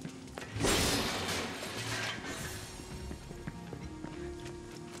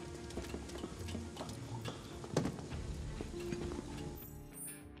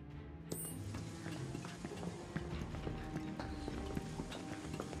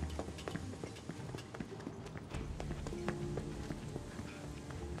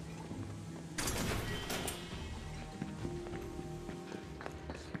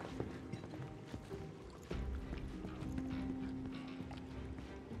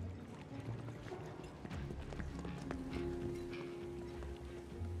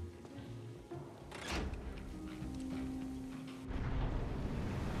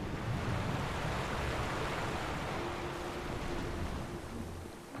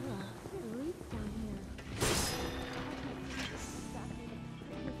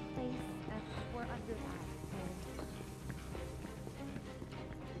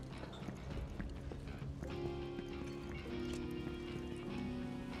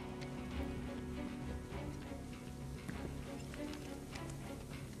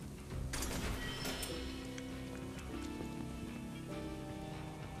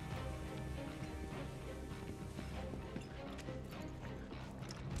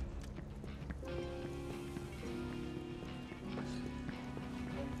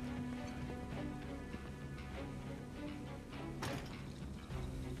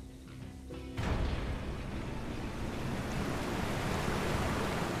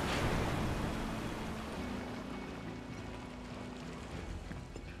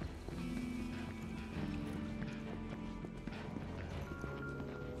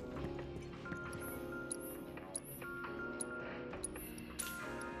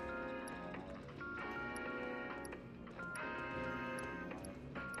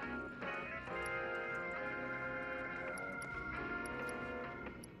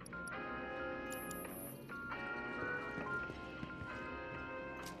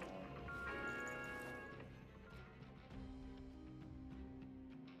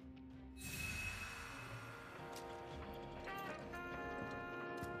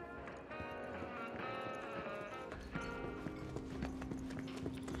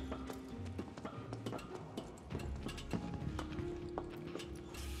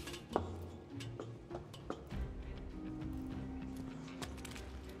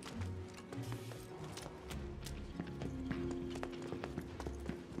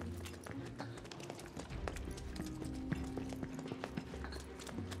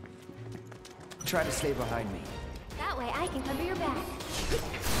 try to stay behind me. That way I can cover your back.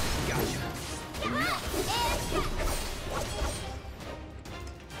 Gotcha.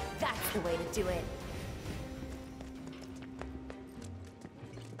 That's the way to do it.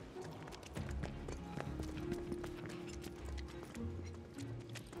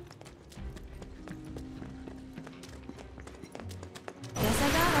 Guess I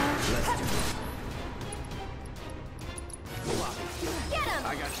got her. Let's do it. Get him!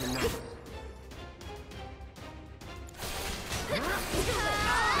 I got your number.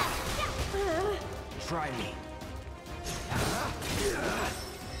 Try me.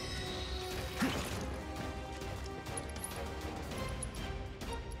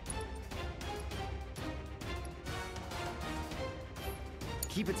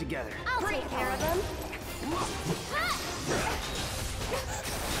 Keep it together. I'll take care of him.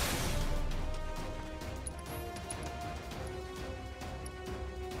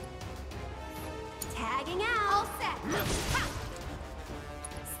 Tagging out. All set. Ha!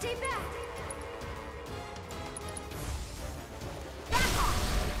 Stay back. Back off.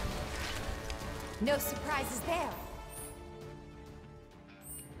 No surprises there.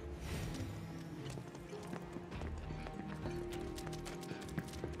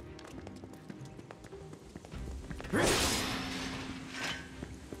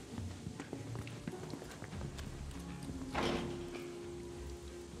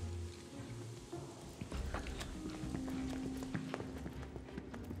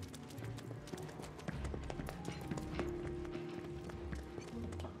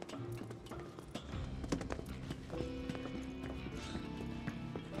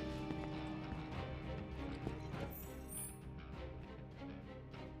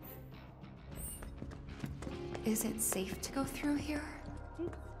 Is it safe to go through here?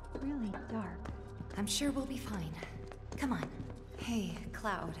 It's really dark. I'm sure we'll be fine. Come on. Hey,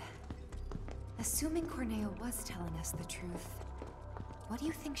 Cloud. Assuming Corneo was telling us the truth, what do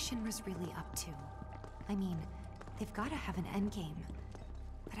you think Shinra's really up to? I mean, they've gotta have an endgame.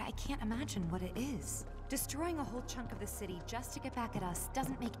 But I can't imagine what it is. Destroying a whole chunk of the city just to get back at us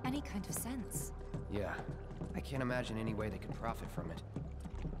doesn't make any kind of sense. Yeah, I can't imagine any way they could profit from it.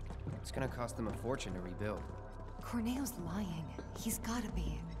 It's gonna cost them a fortune to rebuild. Corneo's lying. He's gotta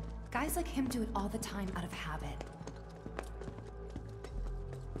be. Guys like him do it all the time out of habit.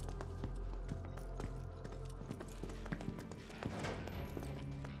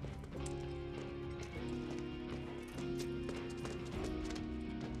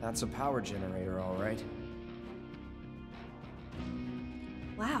 That's a power generator, all right.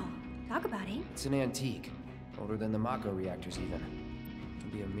 Wow, talk about it. It's an antique. Older than the Mako reactors, even.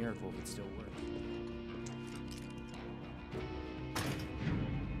 It'd be a miracle if it still worked.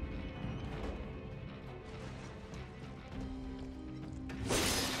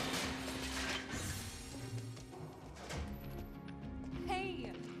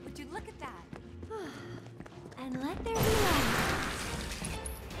 Hey, would you look at that? And let there be light.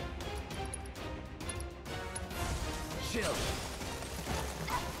 Chill.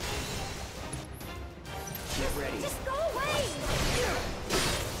 Get ready. Just go away!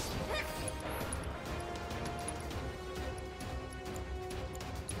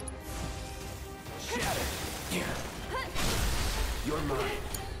 Shatter. You're mine.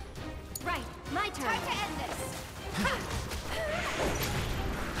 Right, my turn. Time to end this.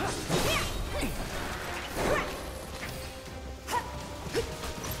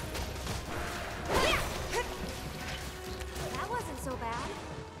 That wasn't so bad.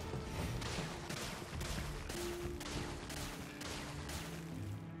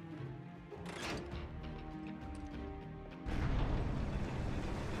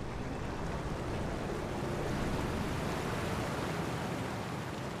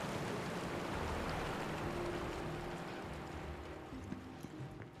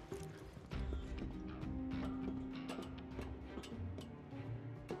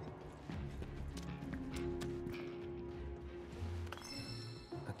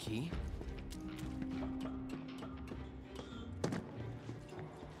 A key?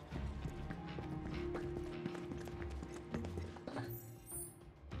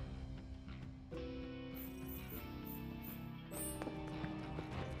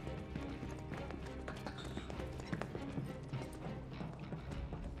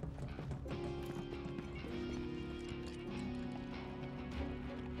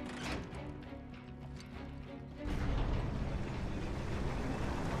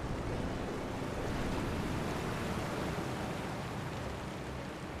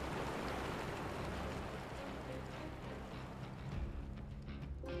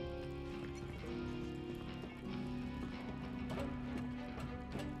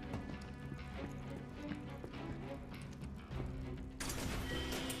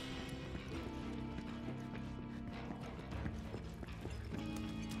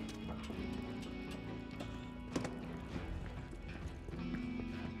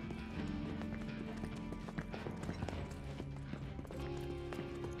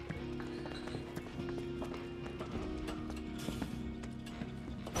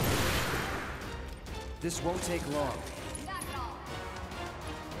 This won't take long.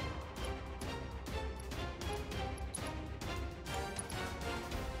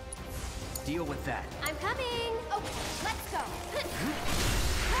 Deal with that. I'm coming! Okay, let's go.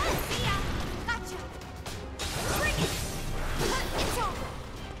 See ya. Gotcha. Bring it. It's over.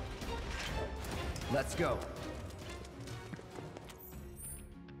 Let's go.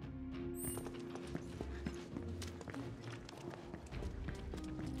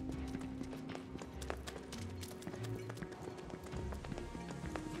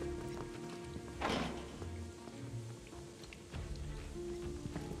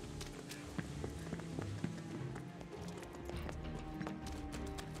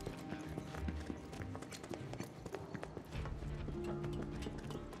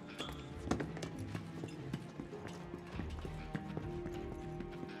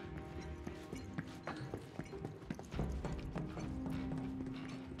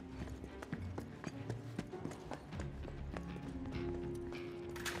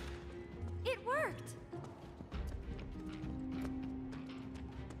 It worked!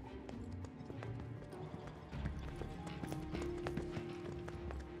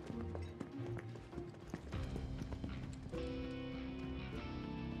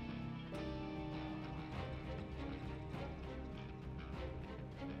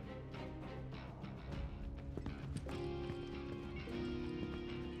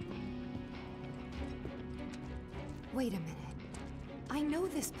 Wait a minute. I know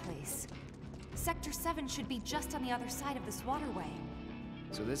this place. Sector 7 should be just on the other side of this waterway.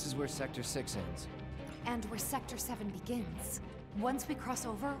 So this is where Sector 6 ends. And where Sector 7 begins. Once we cross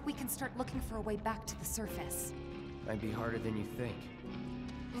over, we can start looking for a way back to the surface. Might be harder than you think.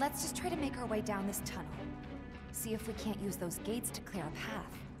 Let's just try to make our way down this tunnel. See if we can't use those gates to clear a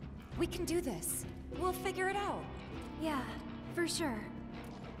path. We can do this. We'll figure it out. Yeah, for sure.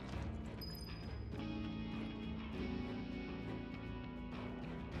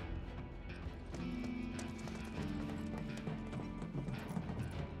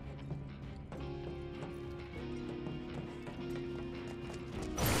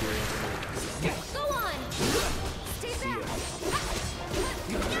 Go on! Stay back! That's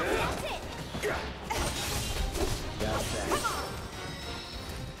it! Got that.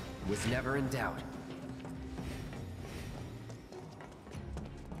 Was never in doubt.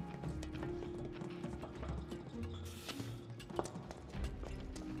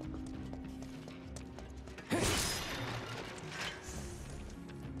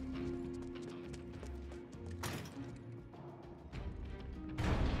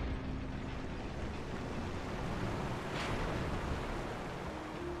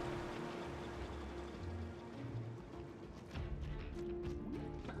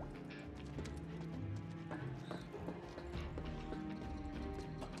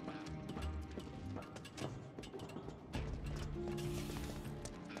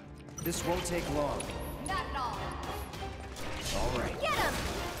 This won't take long. Not at all. All right. Get him!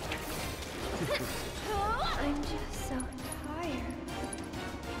 I'm just so tired.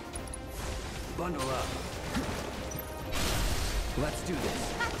 Bundle up. Let's do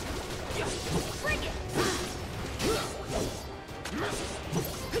this. Bring it!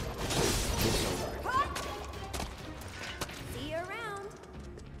 It's over. See you around.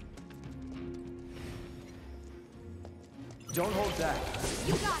 Don't hold back.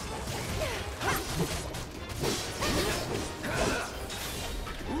 You got it!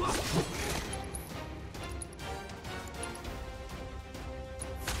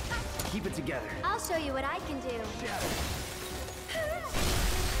 Keep it together. I'll show you what I can do.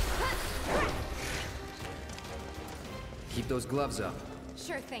 Keep those gloves up.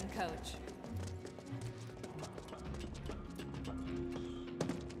 Sure thing, Coach.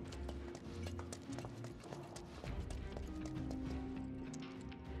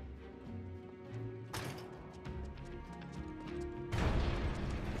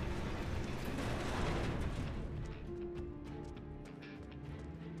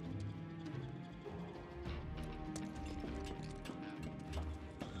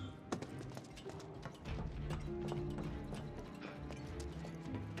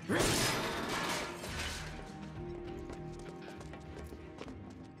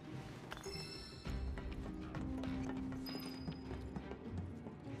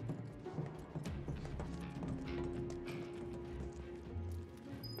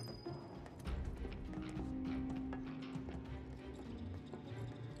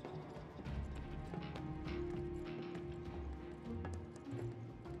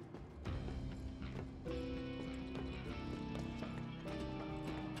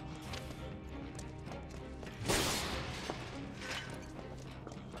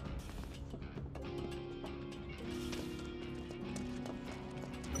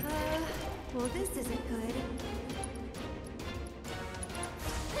 Well, this isn't good.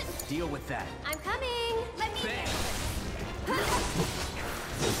 Deal with that. I'm coming! Let me...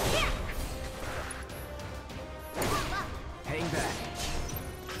 Hang back.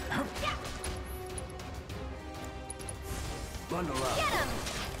 Bundle up. Get him!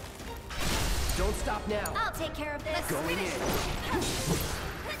 Don't stop now. I'll take care of this. Going in.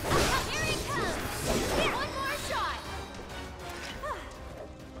 Here he comes! One more shot!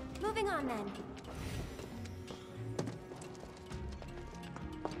 Moving on then.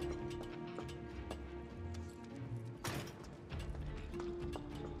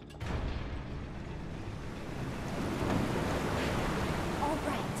 All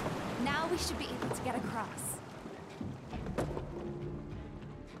right. Now we should be able to get across.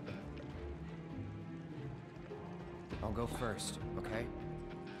 I'll go first, okay?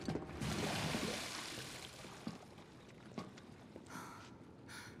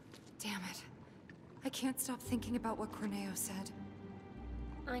 Damn it. I can't stop thinking about what Corneo said.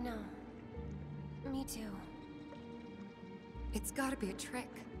 I know. Me too. It's gotta be a trick.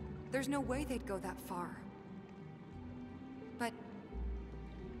 There's no way they'd go that far. But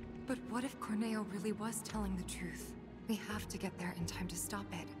what if Corneo really was telling the truth? We have to get there in time to stop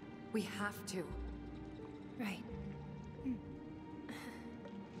it. We have to. Right.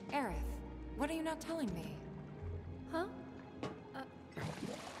 Aerith, what are you not telling me? Huh?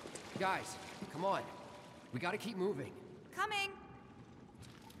 Guys, come on. We gotta keep moving. Coming!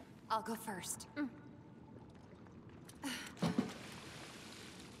 I'll go first.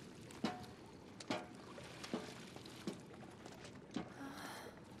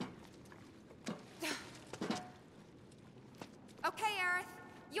 Okay, Aerith,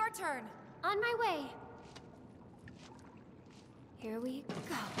 your turn. On my way. Here we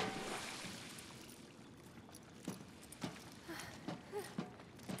go.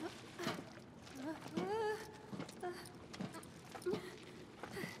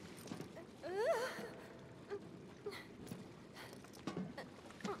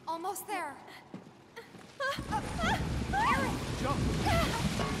 Almost there. Jump!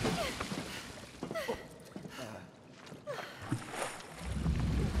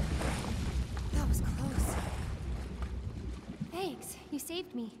 That was close. Thanks, you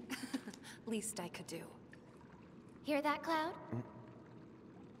saved me. Least I could do. Hear that, Cloud?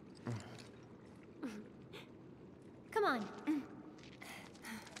 Come on.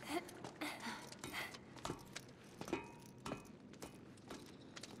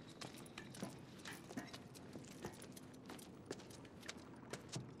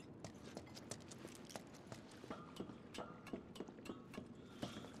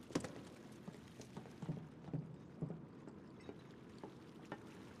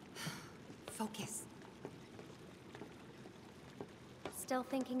 Focus. Still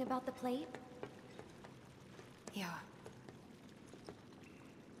thinking about the plate? Yeah.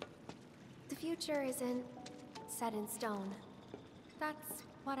 The future isn't set in stone. That's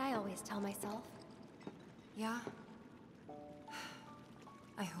what I always tell myself. Yeah?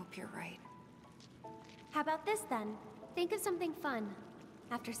 I hope you're right. How about this then? Think of something fun.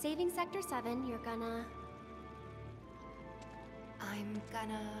 After saving Sector 7, you're gonna... I'm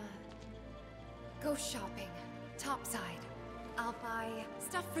gonna... go shopping. Topside. I'll buy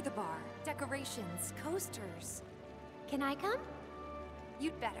stuff for the bar, decorations, coasters. Can I come?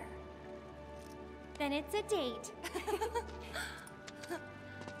 You'd better. Then it's a date.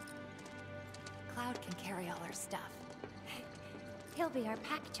 Cloud can carry all our stuff. He'll be our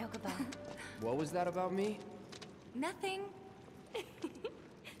pack chocobo. What was that about me? Nothing.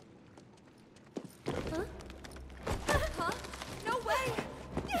 Huh? Huh? No way!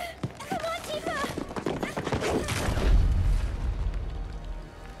 Come on, Tifa!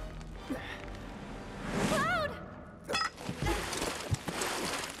 Cloud!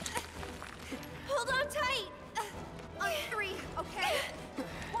 Hold on tight! On three, okay?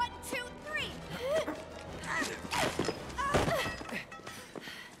 1, 2, 3!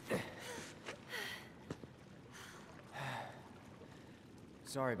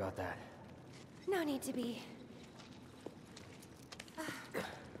 Sorry about that. No need to be.